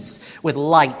ablaze with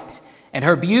light. And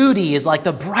her beauty is like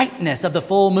the brightness of the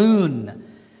full moon.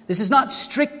 This is not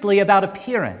strictly about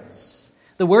appearance.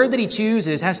 The word that he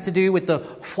chooses has to do with the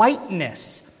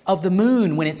whiteness of the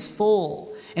moon when it's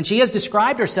full. And she has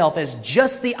described herself as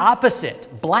just the opposite,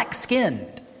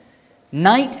 black-skinned.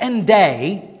 Night and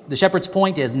day, the shepherd's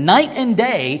point is, night and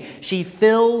day, she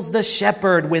fills the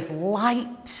shepherd with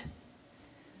light.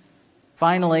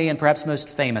 Finally, and perhaps most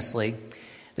famously,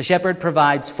 the shepherd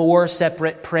provides 4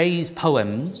 separate praise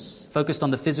poems focused on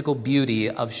the physical beauty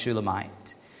of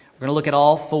Shulamite. We're going to look at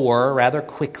all 4 rather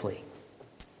quickly.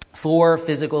 4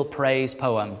 physical praise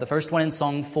poems. The first one in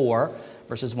Song 4,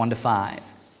 verses 1 to 5.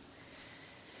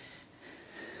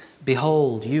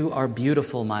 Behold, you are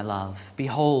beautiful, my love.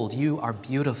 Behold, you are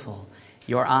beautiful.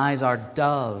 Your eyes are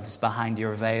doves behind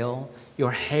your veil.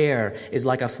 Your hair is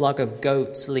like a flock of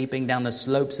goats leaping down the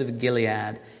slopes of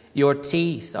Gilead. Your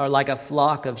teeth are like a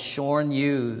flock of shorn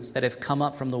ewes that have come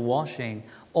up from the washing,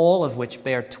 all of which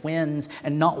bear twins,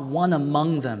 and not one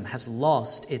among them has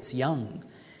lost its young.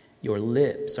 Your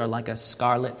lips are like a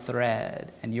scarlet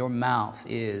thread, and your mouth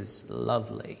is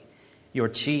lovely. Your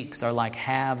cheeks are like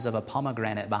halves of a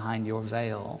pomegranate behind your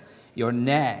veil. Your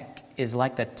neck is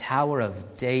like the Tower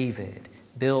of David,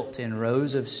 built in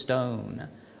rows of stone.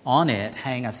 On it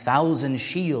hang 1,000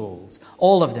 shields,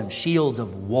 all of them shields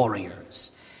of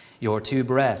warriors. Your 2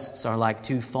 breasts are like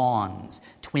 2 fawns,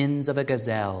 twins of a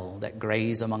gazelle that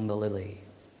graze among the lilies.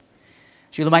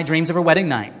 Shulamite dreams of her wedding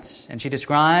night, and she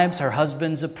describes her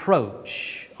husband's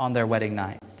approach on their wedding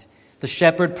night. The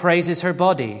shepherd praises her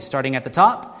body, starting at the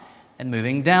top and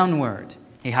moving downward.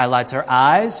 He highlights her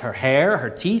eyes, her hair, her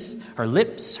teeth, her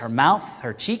lips, her mouth,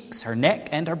 her cheeks, her neck,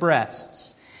 and her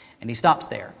breasts. And he stops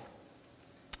there.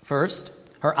 First,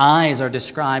 her eyes are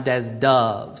described as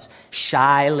doves,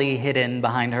 shyly hidden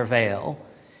behind her veil.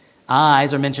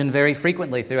 Eyes are mentioned very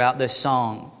frequently throughout this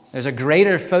song. There's a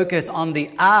greater focus on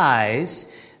the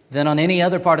eyes than on any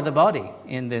other part of the body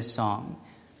in this song.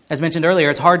 As mentioned earlier,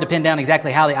 it's hard to pin down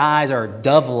exactly how the eyes are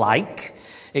dove-like.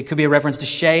 It could be a reference to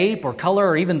shape or color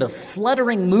or even the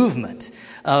fluttering movement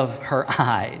of her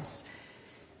eyes.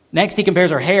 Next, he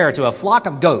compares her hair to a flock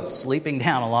of goats leaping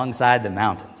down alongside the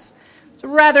mountains. It's a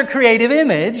rather creative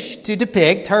image to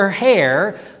depict her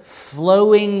hair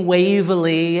flowing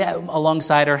wavily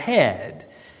alongside her head.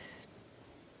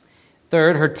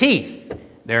 Third, her teeth.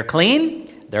 They're clean,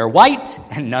 they're white,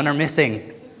 and none are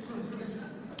missing.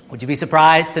 Would you be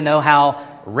surprised to know how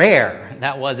rare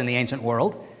that was in the ancient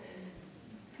world?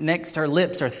 Next, her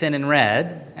lips are thin and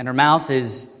red, and her mouth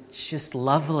is just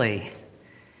lovely.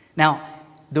 Now,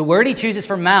 the word he chooses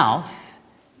for mouth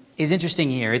is interesting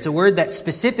here. It's a word that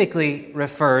specifically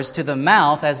refers to the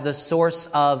mouth as the source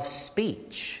of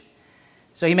speech.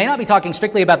 So he may not be talking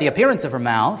strictly about the appearance of her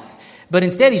mouth, but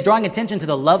instead he's drawing attention to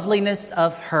the loveliness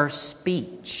of her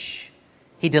speech.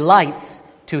 He delights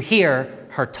to hear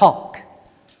her talk.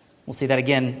 We'll see that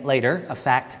again later, a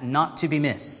fact not to be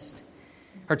missed.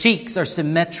 Her cheeks are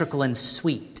symmetrical and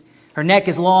sweet. Her neck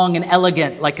is long and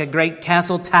elegant like a great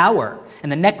castle tower,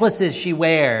 and the necklaces she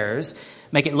wears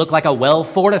make it look like a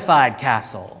well-fortified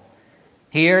castle.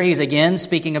 Here he's again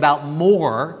speaking about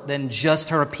more than just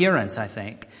her appearance, I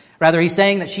think. Rather, he's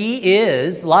saying that she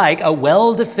is like a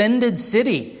well-defended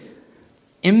city,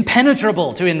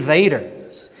 impenetrable to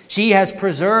invaders. She has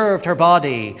preserved her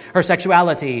body, her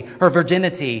sexuality, her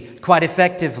virginity quite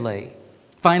effectively.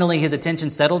 Finally, his attention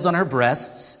settles on her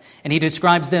breasts, and he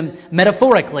describes them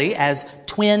metaphorically as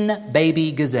twin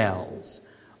baby gazelles.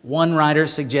 One writer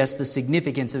suggests the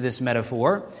significance of this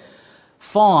metaphor.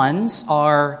 Fawns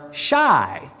are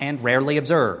shy and rarely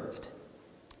observed,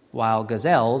 while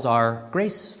gazelles are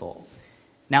graceful.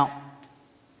 Now,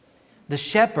 the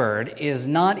shepherd is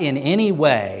not in any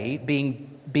way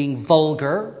being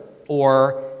vulgar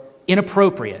or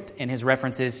inappropriate in his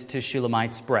references to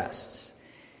Shulamite's breasts.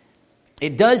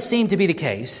 It does seem to be the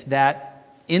case that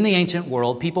in the ancient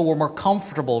world, people were more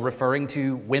comfortable referring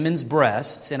to women's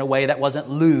breasts in a way that wasn't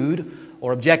lewd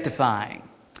or objectifying.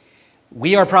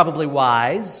 We are probably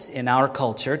wise in our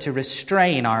culture to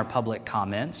restrain our public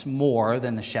comments more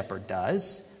than the shepherd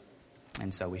does,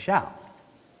 and so we shall.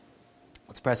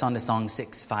 Let's press on to Song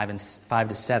 6, 5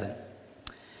 to 7.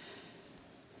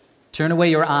 Turn away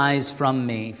your eyes from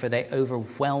me, for they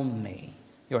overwhelm me.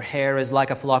 Your hair is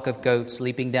like a flock of goats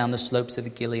leaping down the slopes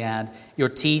of Gilead. Your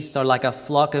teeth are like a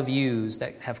flock of ewes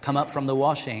that have come up from the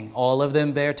washing. All of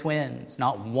them bear twins.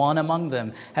 Not one among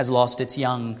them has lost its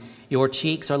young. Your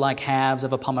cheeks are like halves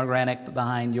of a pomegranate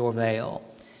behind your veil.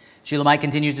 Shulamite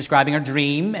continues describing her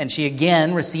dream, and she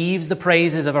again receives the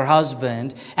praises of her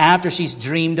husband after she's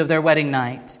dreamed of their wedding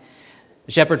night.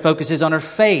 The shepherd focuses on her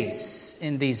face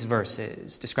in these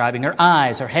verses, describing her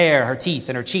eyes, her hair, her teeth,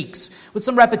 and her cheeks, with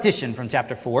some repetition from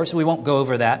chapter 4, so we won't go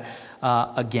over that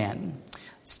again.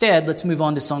 Instead, let's move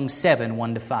on to Song 7,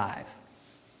 1 to 5.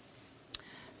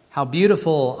 How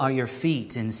beautiful are your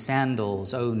feet in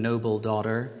sandals, O noble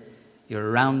daughter. Your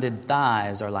rounded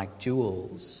thighs are like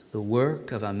jewels, the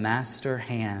work of a master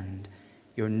hand.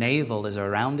 Your navel is a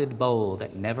rounded bowl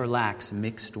that never lacks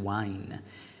mixed wine.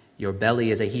 Your belly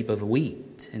is a heap of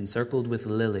wheat encircled with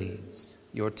lilies.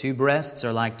 Your two breasts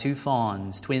are like two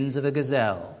fawns, twins of a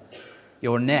gazelle.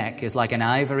 Your neck is like an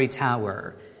ivory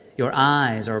tower. Your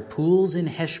eyes are pools in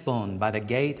Heshbon by the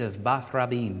gate of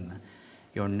Bath-Rabim.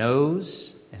 Your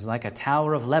nose is like a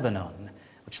tower of Lebanon,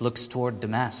 which looks toward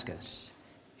Damascus.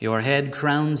 Your head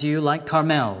crowns you like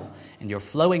Carmel, and your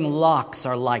flowing locks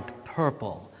are like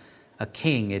purple. A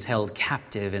king is held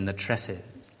captive in the tresses.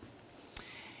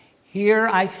 Here,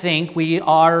 I think we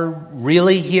are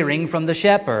really hearing from the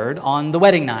shepherd on the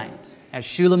wedding night. As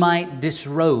Shulamite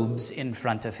disrobes in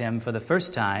front of him for the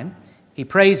first time, he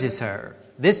praises her,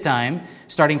 this time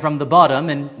starting from the bottom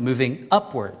and moving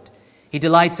upward. He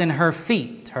delights in her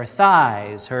feet, her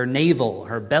thighs, her navel,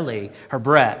 her belly, her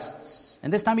breasts.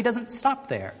 And this time he doesn't stop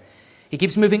there. He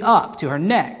keeps moving up to her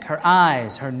neck, her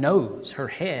eyes, her nose, her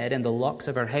head, and the locks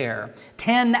of her hair.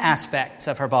 10 aspects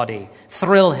of her body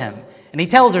thrill him, and he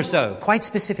tells her so, quite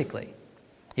specifically.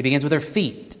 He begins with her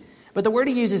feet, but the word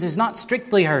he uses is not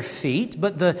strictly her feet,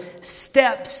 but the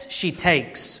steps she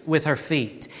takes with her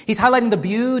feet. He's highlighting the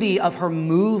beauty of her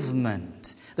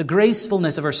movement, the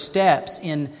gracefulness of her steps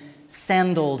in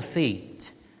sandaled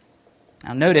feet.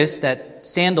 Now notice that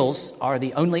sandals are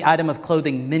the only item of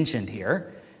clothing mentioned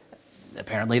here.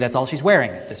 Apparently, that's all she's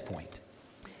wearing at this point.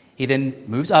 He then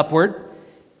moves upward,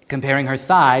 comparing her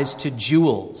thighs to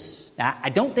jewels. Now, I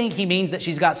don't think he means that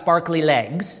she's got sparkly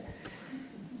legs.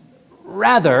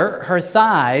 Rather, her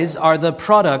thighs are the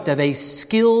product of a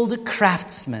skilled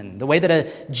craftsman, the way that a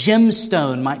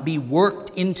gemstone might be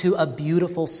worked into a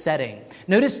beautiful setting.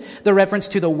 Notice the reference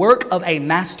to the work of a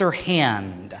master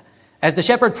hand. As the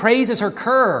shepherd praises her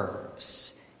curves,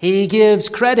 he gives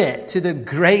credit to the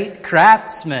great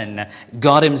craftsman,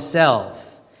 God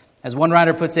himself. As one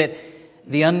writer puts it,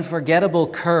 the unforgettable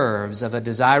curves of a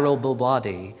desirable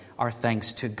body are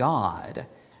thanks to God.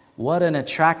 What an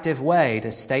attractive way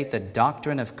to state the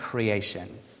doctrine of creation.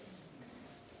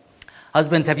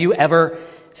 Husbands, have you ever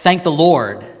thanked the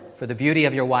Lord for the beauty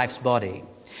of your wife's body?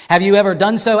 Have you ever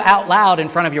done so out loud in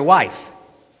front of your wife?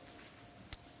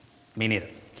 Me neither.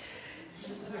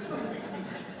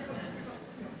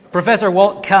 Professor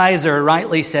Walt Kaiser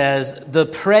rightly says, the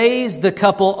praise the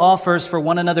couple offers for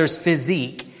one another's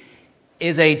physique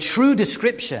is a true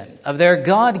description of their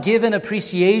God-given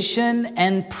appreciation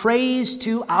and praise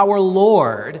to our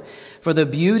Lord for the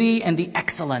beauty and the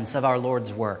excellence of our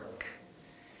Lord's work.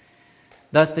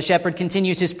 Thus, the shepherd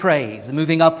continues his praise,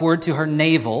 moving upward to her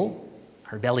navel,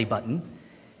 her belly button,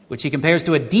 which he compares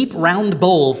to a deep round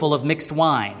bowl full of mixed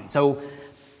wine. So,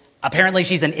 apparently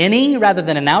she's an innie rather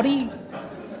than an outie.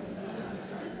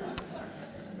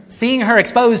 Seeing her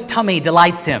exposed tummy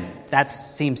delights him. That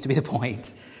seems to be the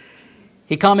point.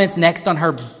 He comments next on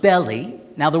her belly.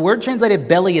 Now, the word translated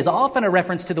belly is often a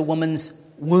reference to the woman's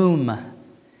womb.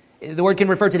 The word can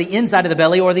refer to the inside of the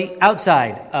belly or the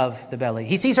outside of the belly.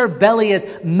 He sees her belly as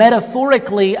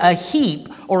metaphorically a heap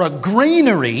or a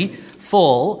granary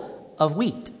full of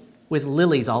wheat with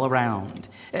lilies all around.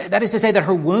 That is to say that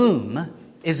her womb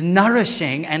is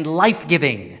nourishing and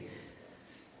life-giving.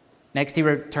 Next, he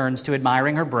returns to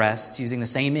admiring her breasts, using the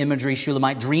same imagery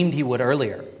Shulamite dreamed he would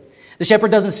earlier. The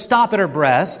shepherd doesn't stop at her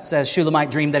breasts, as Shulamite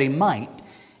dreamed that he might.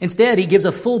 Instead, he gives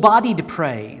a full-bodied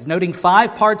praise, noting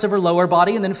 5 parts of her lower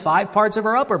body and then 5 parts of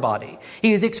her upper body.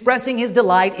 He is expressing his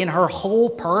delight in her whole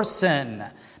person,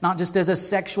 not just as a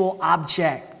sexual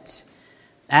object.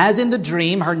 As in the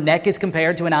dream, her neck is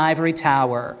compared to an ivory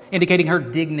tower, indicating her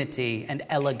dignity and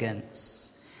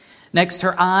elegance. Next,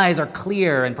 her eyes are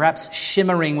clear and perhaps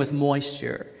shimmering with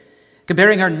moisture.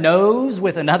 Comparing her nose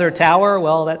with another tower,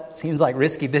 well, that seems like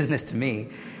risky business to me.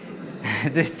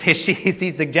 Is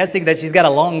he suggesting that she's got a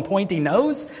long, pointy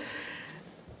nose?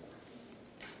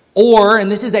 Or, and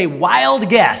this is a wild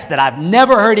guess that I've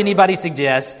never heard anybody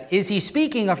suggest, is he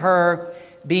speaking of her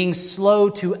being slow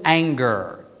to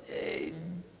anger?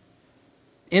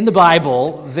 In the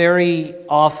Bible, very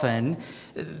often,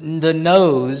 the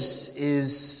nose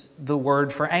is the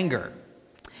word for anger.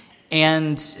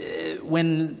 And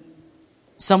when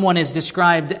someone is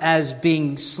described as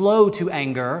being slow to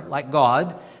anger, like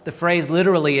God, the phrase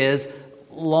literally is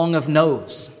long of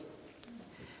nose.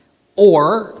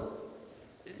 Or,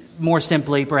 more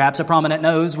simply, perhaps, a prominent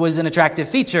nose was an attractive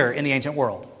feature in the ancient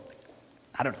world.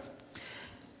 I don't know.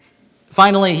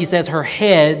 Finally, he says her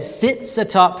head sits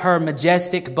atop her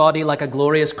majestic body like a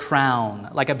glorious crown,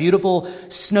 like a beautiful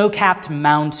snow-capped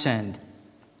mountain,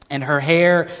 and her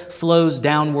hair flows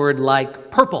downward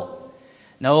like purple.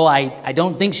 No, I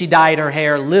don't think she dyed her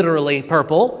hair literally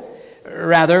purple.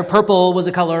 Rather, purple was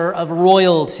a color of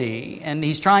royalty, and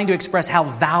he's trying to express how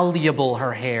valuable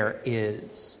her hair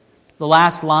is. The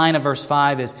last line of verse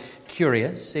 5 is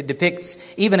curious. It depicts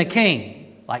even a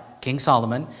king, like King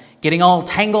Solomon, getting all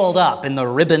tangled up in the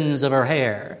ribbons of her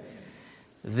hair.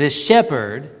 This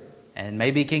shepherd, and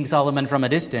maybe King Solomon from a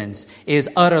distance, is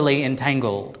utterly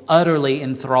entangled, utterly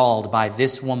enthralled by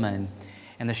this woman,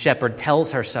 and the shepherd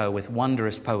tells her so with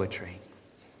wondrous poetry.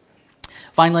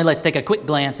 Finally, let's take a quick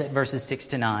glance at verses 6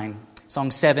 to 9. Song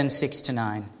 7, 6 to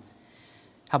 9.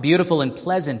 How beautiful and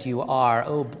pleasant you are,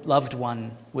 O loved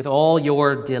one, with all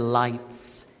your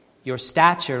delights. Your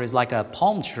stature is like a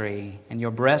palm tree, and your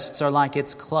breasts are like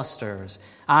its clusters.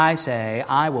 I say,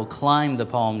 I will climb the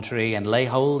palm tree and lay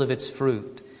hold of its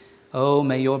fruit. Oh,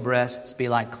 may your breasts be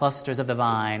like clusters of the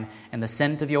vine, and the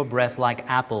scent of your breath like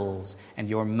apples, and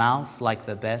your mouth like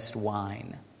the best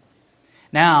wine.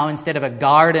 Now, instead of a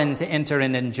garden to enter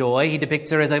and enjoy, he depicts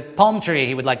her as a palm tree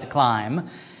he would like to climb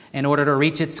in order to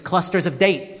reach its clusters of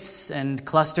dates and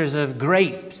clusters of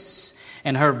grapes.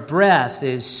 And her breath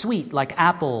is sweet like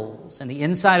apples, and the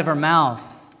inside of her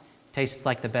mouth tastes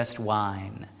like the best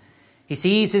wine. He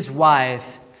sees his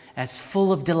wife as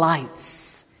full of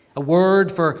delights, a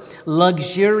word for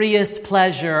luxurious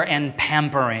pleasure and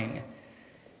pampering.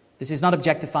 This is not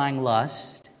objectifying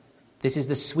lust. This is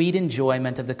the sweet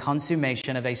enjoyment of the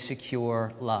consummation of a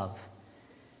secure love.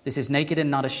 This is naked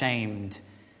and not ashamed,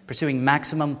 pursuing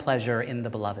maximum pleasure in the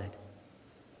beloved.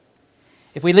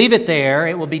 If we leave it there,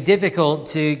 it will be difficult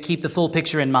to keep the full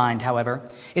picture in mind, however.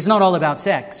 It's not all about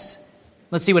sex.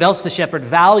 Let's see what else the shepherd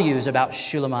values about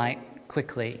Shulamite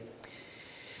quickly.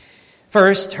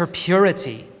 First, her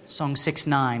purity. Song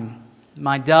 6:9.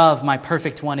 My dove, my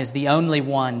perfect one, is the only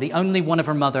one of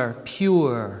her mother,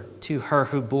 pure to her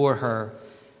who bore her.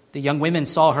 The young women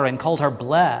saw her and called her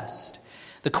blessed.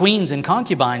 The queens and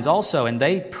concubines also, and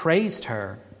they praised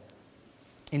her.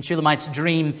 In Shulamite's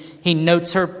dream, he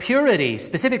notes her purity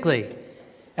specifically,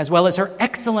 as well as her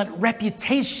excellent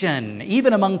reputation,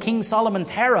 even among King Solomon's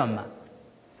harem.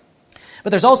 But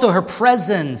there's also her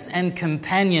presence and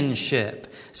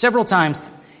companionship. Several times,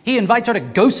 he invites her to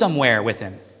go somewhere with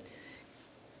him.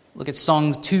 Look at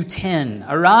Song 2:10.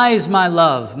 Arise, my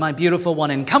love, my beautiful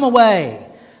one, and come away.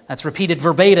 That's repeated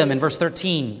verbatim in verse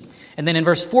 13. And then in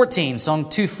verse 14, Song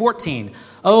 2:14.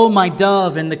 Oh, my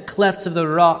dove, in the clefts of the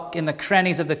rock, in the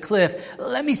crannies of the cliff,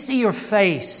 let me see your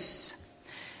face.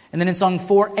 And then in Song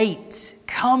 4:8,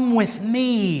 come with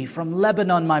me from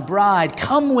Lebanon, my bride.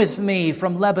 Come with me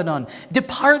from Lebanon.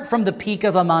 Depart from the peak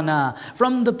of Amana,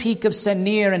 from the peak of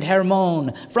Senir and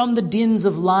Hermon, from the dens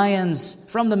of lions,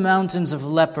 from the mountains of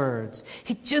leopards.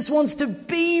 He just wants to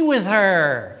be with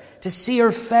her, to see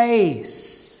her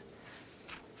face.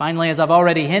 Finally, as I've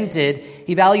already hinted,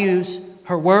 he values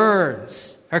her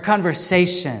words, her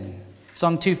conversation.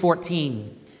 Song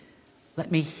 2:14.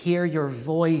 Let me hear your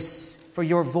voice, for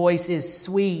your voice is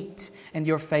sweet and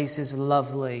your face is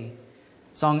lovely.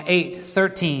 Song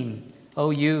 8:13. O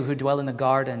you who dwell in the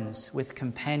gardens with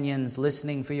companions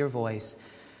listening for your voice,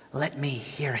 let me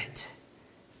hear it.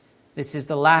 This is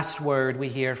the last word we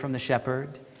hear from the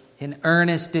shepherd, in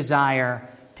earnest desire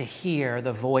to hear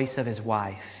the voice of his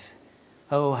wife.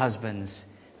 Oh, husbands,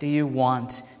 do you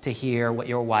want to hear what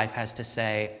your wife has to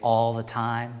say all the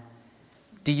time?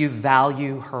 Do you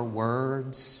value her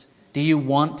words? Do you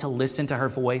want to listen to her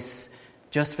voice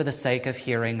just for the sake of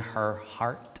hearing her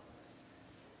heart?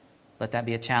 Let that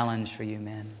be a challenge for you,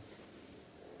 men.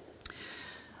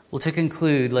 Well, to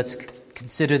conclude, let's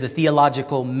consider the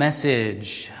theological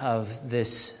message of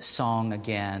this song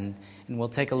again, and we'll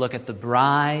take a look at the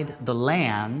bride, the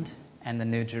land, and the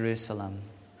New Jerusalem.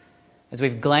 As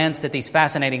we've glanced at these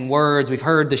fascinating words, we've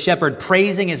heard the shepherd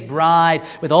praising his bride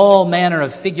with all manner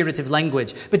of figurative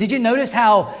language. But did you notice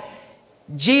how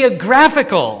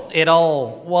geographical it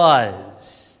all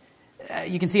was?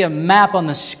 You can see a map on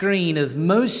the screen of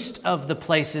most of the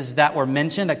places that were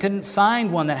mentioned. I couldn't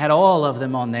find one that had all of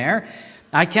them on there.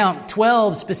 I count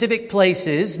 12 specific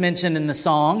places mentioned in the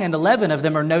song, and 11 of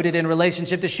them are noted in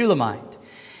relationship to Shulamite.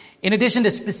 In addition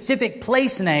to specific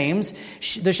place names,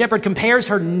 the shepherd compares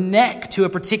her neck to a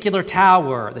particular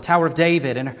tower, the Tower of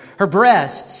David, and her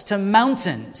breasts to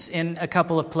mountains in a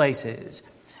couple of places.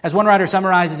 As one writer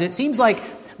summarizes, it seems like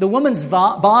the woman's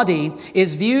body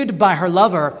is viewed by her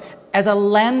lover as a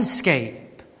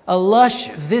landscape, a lush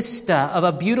vista of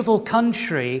a beautiful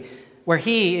country where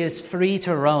he is free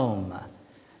to roam.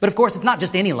 But of course, it's not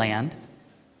just any land.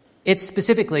 It's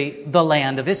specifically the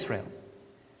land of Israel.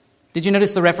 Did you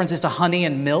notice the references to honey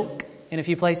and milk in a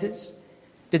few places?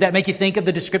 Did that make you think of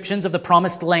the descriptions of the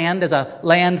promised land as a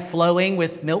land flowing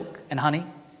with milk and honey?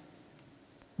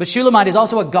 But Shulamite is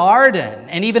also a garden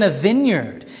and even a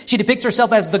vineyard. She depicts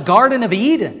herself as the Garden of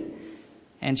Eden.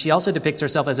 And she also depicts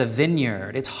herself as a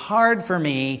vineyard. It's hard for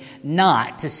me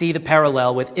not to see the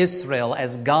parallel with Israel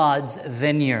as God's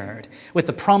vineyard, with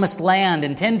the promised land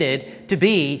intended to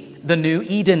be the new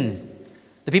Eden.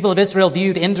 The people of Israel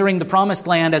viewed entering the promised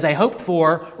land as a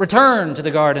hoped-for return to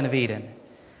the Garden of Eden.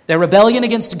 Their rebellion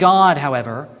against God,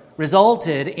 however,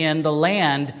 resulted in the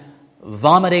land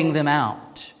vomiting them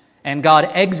out and God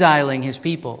exiling his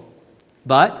people.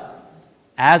 But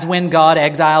as when God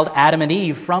exiled Adam and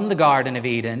Eve from the Garden of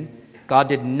Eden, God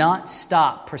did not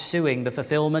stop pursuing the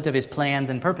fulfillment of his plans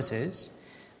and purposes.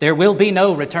 There will be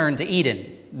no return to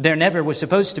Eden. There never was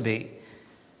supposed to be.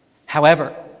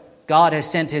 However, God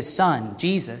has sent his Son,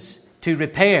 Jesus, to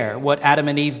repair what Adam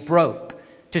and Eve broke,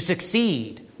 to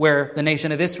succeed where the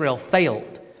nation of Israel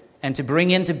failed, and to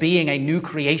bring into being a new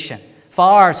creation,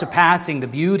 far surpassing the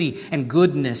beauty and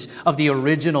goodness of the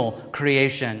original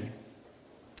creation.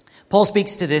 Paul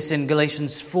speaks to this in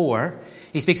Galatians 4.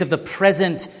 He speaks of the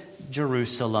present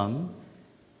Jerusalem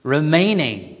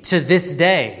remaining to this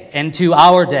day and to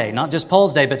our day, not just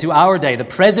Paul's day, but to our day. The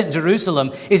present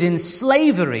Jerusalem is in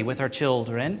slavery with her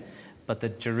children, but the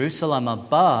Jerusalem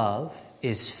above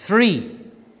is free,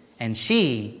 and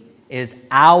she is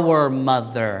our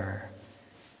mother.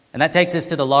 And that takes us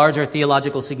to the larger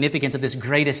theological significance of this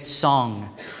greatest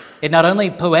song. It not only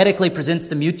poetically presents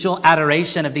the mutual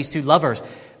adoration of these two lovers,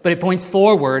 but it points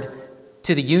forward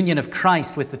to the union of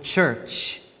Christ with the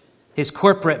church, his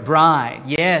corporate bride.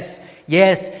 Yes,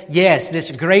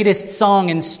 this greatest song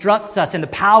instructs us in the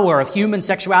power of human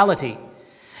sexuality,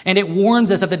 and it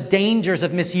warns us of the dangers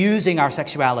of misusing our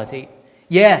sexuality.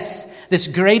 Yes, this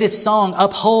greatest song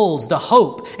upholds the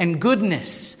hope and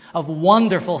goodness of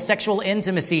wonderful sexual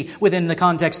intimacy within the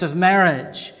context of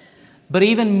marriage. But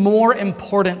even more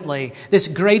importantly, this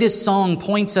greatest song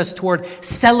points us toward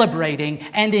celebrating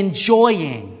and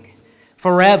enjoying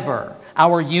forever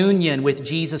our union with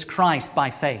Jesus Christ by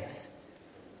faith.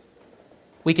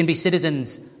 We can be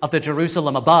citizens of the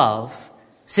Jerusalem above,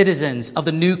 citizens of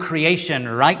the new creation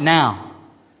right now,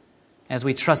 as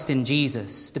we trust in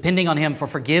Jesus, depending on him for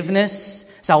forgiveness,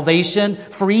 salvation,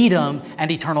 freedom, and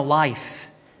eternal life.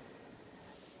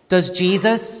 Does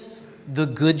Jesus, the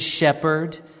Good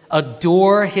Shepherd,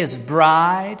 adore his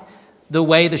bride the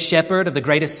way the shepherd of the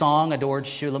greatest song adored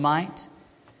Shulamite?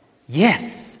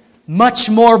 Yes, much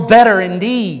more better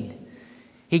indeed.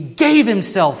 He gave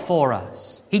himself for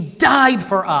us. He died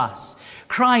for us.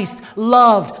 Christ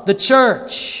loved the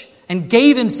church and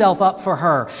gave himself up for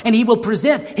her. And he will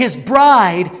present his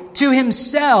bride to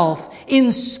himself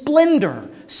in splendor,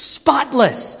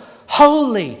 spotless,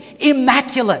 holy,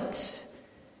 immaculate.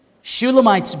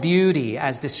 Shulamite's beauty,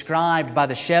 as described by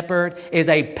the shepherd, is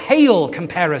a pale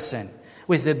comparison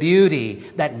with the beauty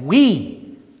that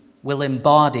we will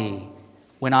embody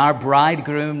when our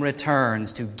bridegroom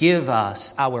returns to give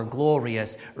us our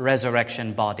glorious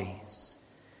resurrection bodies.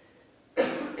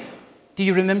 Do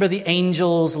you remember the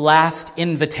angel's last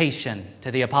invitation to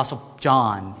the Apostle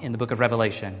John in the book of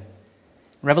Revelation?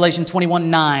 Revelation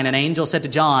 21:9, an angel said to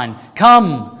John,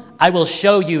 "Come, I will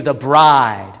show you the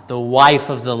bride, the wife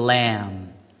of the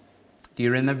Lamb." Do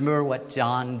you remember what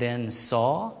John then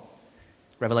saw?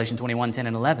 Revelation 21:10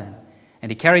 and 11.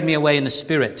 "And he carried me away in the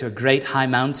Spirit to a great high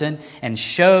mountain and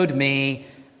showed me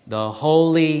the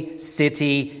holy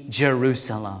city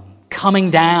Jerusalem,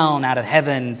 coming down out of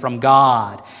heaven from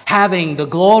God, having the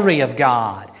glory of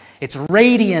God, its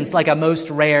radiance like a most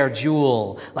rare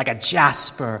jewel, like a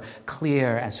jasper,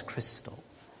 clear as crystal.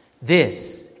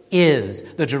 This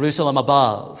is the Jerusalem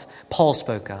above Paul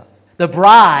spoke of. The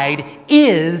bride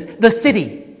is the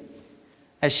city.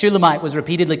 As Shulamite was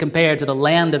repeatedly compared to the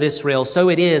land of Israel, so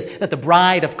it is that the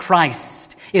bride of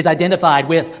Christ is identified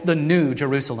with the New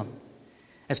Jerusalem.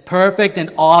 As perfect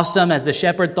and awesome as the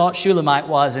shepherd thought Shulamite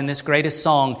was in this greatest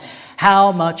song,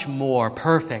 how much more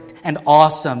perfect and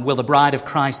awesome will the bride of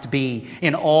Christ be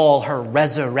in all her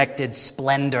resurrected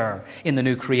splendor in the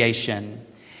new creation?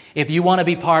 If you want to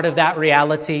be part of that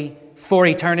reality for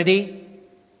eternity,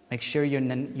 make sure you're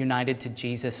united to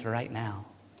Jesus right now.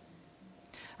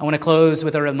 I want to close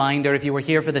with a reminder. If you were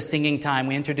here for the singing time,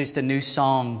 we introduced a new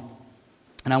song,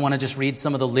 and I want to just read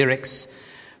some of the lyrics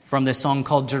from this song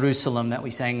called Jerusalem that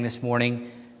we sang this morning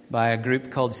by a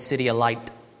group called City Alight.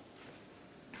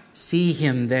 See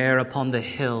him there upon the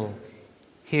hill,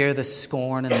 hear the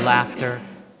scorn and laughter.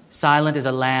 Silent as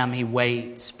a lamb he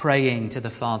waits, praying to the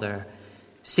Father.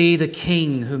 See the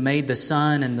King who made the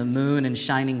sun and the moon and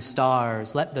shining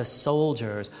stars. Let the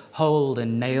soldiers hold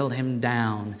and nailed him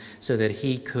down so that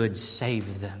he could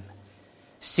save them.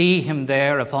 See him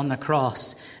there upon the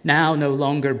cross, now no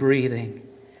longer breathing.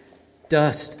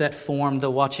 Dust that formed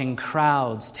the watching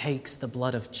crowds takes the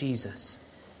blood of Jesus.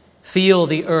 Feel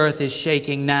the earth is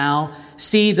shaking now.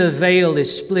 See the veil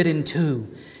is split in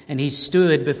two. And he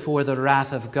stood before the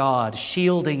wrath of God,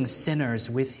 shielding sinners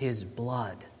with his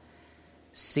blood.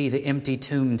 See the empty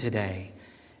tomb today.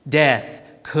 Death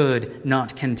could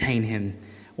not contain him.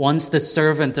 Once the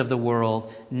servant of the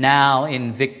world, now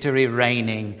in victory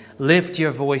reigning. Lift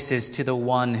your voices to the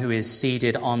one who is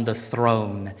seated on the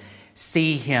throne.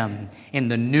 See him in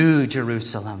the new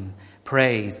Jerusalem.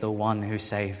 Praise the one who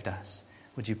saved us.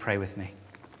 Would you pray with me?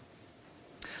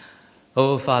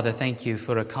 Oh, Father, thank you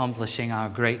for accomplishing our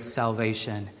great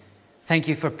salvation. Thank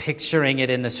you for picturing it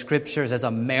in the Scriptures as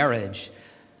a marriage,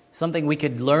 something we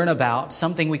could learn about,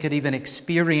 something we could even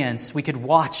experience. We could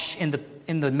watch in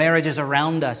the marriages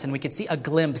around us, and we could see a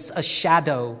glimpse, a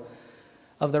shadow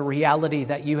of the reality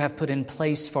that you have put in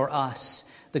place for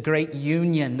us, the great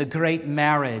union, the great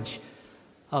marriage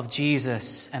of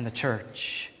Jesus and the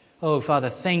church. Oh, Father,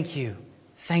 thank you.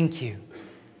 Thank you.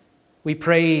 We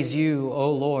praise you,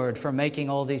 O Lord, for making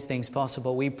all these things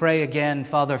possible. We pray again,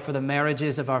 Father, for the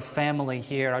marriages of our family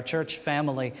here, our church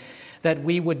family, that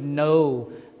we would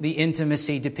know the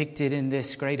intimacy depicted in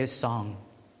this greatest song.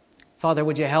 Father,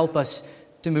 would you help us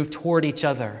to move toward each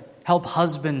other? Help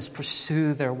husbands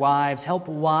pursue their wives. Help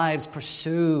wives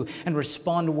pursue and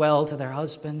respond well to their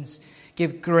husbands.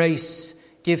 Give grace.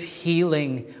 Give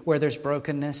healing where there's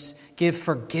brokenness. Give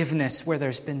forgiveness where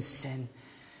there's been sin.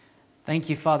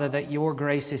 Thank you, Father, that your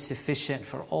grace is sufficient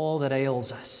for all that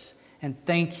ails us. And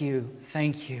thank you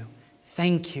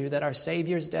that our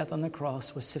Savior's death on the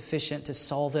cross was sufficient to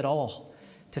solve it all,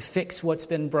 to fix what's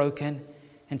been broken,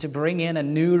 and to bring in a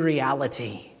new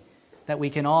reality that we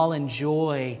can all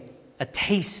enjoy a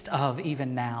taste of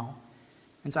even now.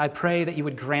 And so I pray that you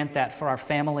would grant that for our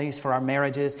families, for our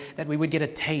marriages, that we would get a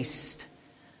taste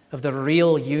of the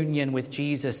real union with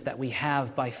Jesus that we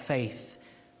have by faith.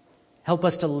 Help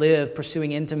us to live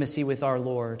pursuing intimacy with our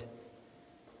Lord,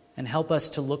 and help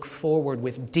us to look forward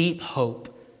with deep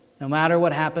hope, no matter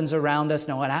what happens around us,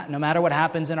 no matter what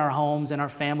happens in our homes, in our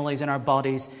families, in our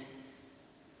bodies.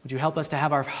 Would you help us to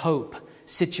have our hope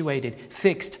situated,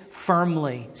 fixed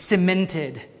firmly,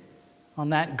 cemented on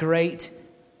that great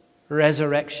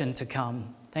resurrection to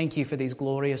come. Thank you for these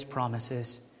glorious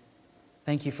promises.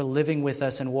 Thank you for living with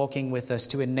us and walking with us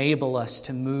to enable us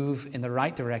to move in the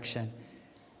right direction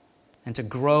and to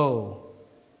grow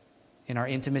in our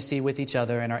intimacy with each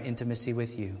other and our intimacy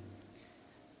with you.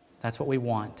 That's what we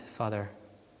want, Father,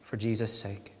 for Jesus'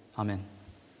 sake. Amen.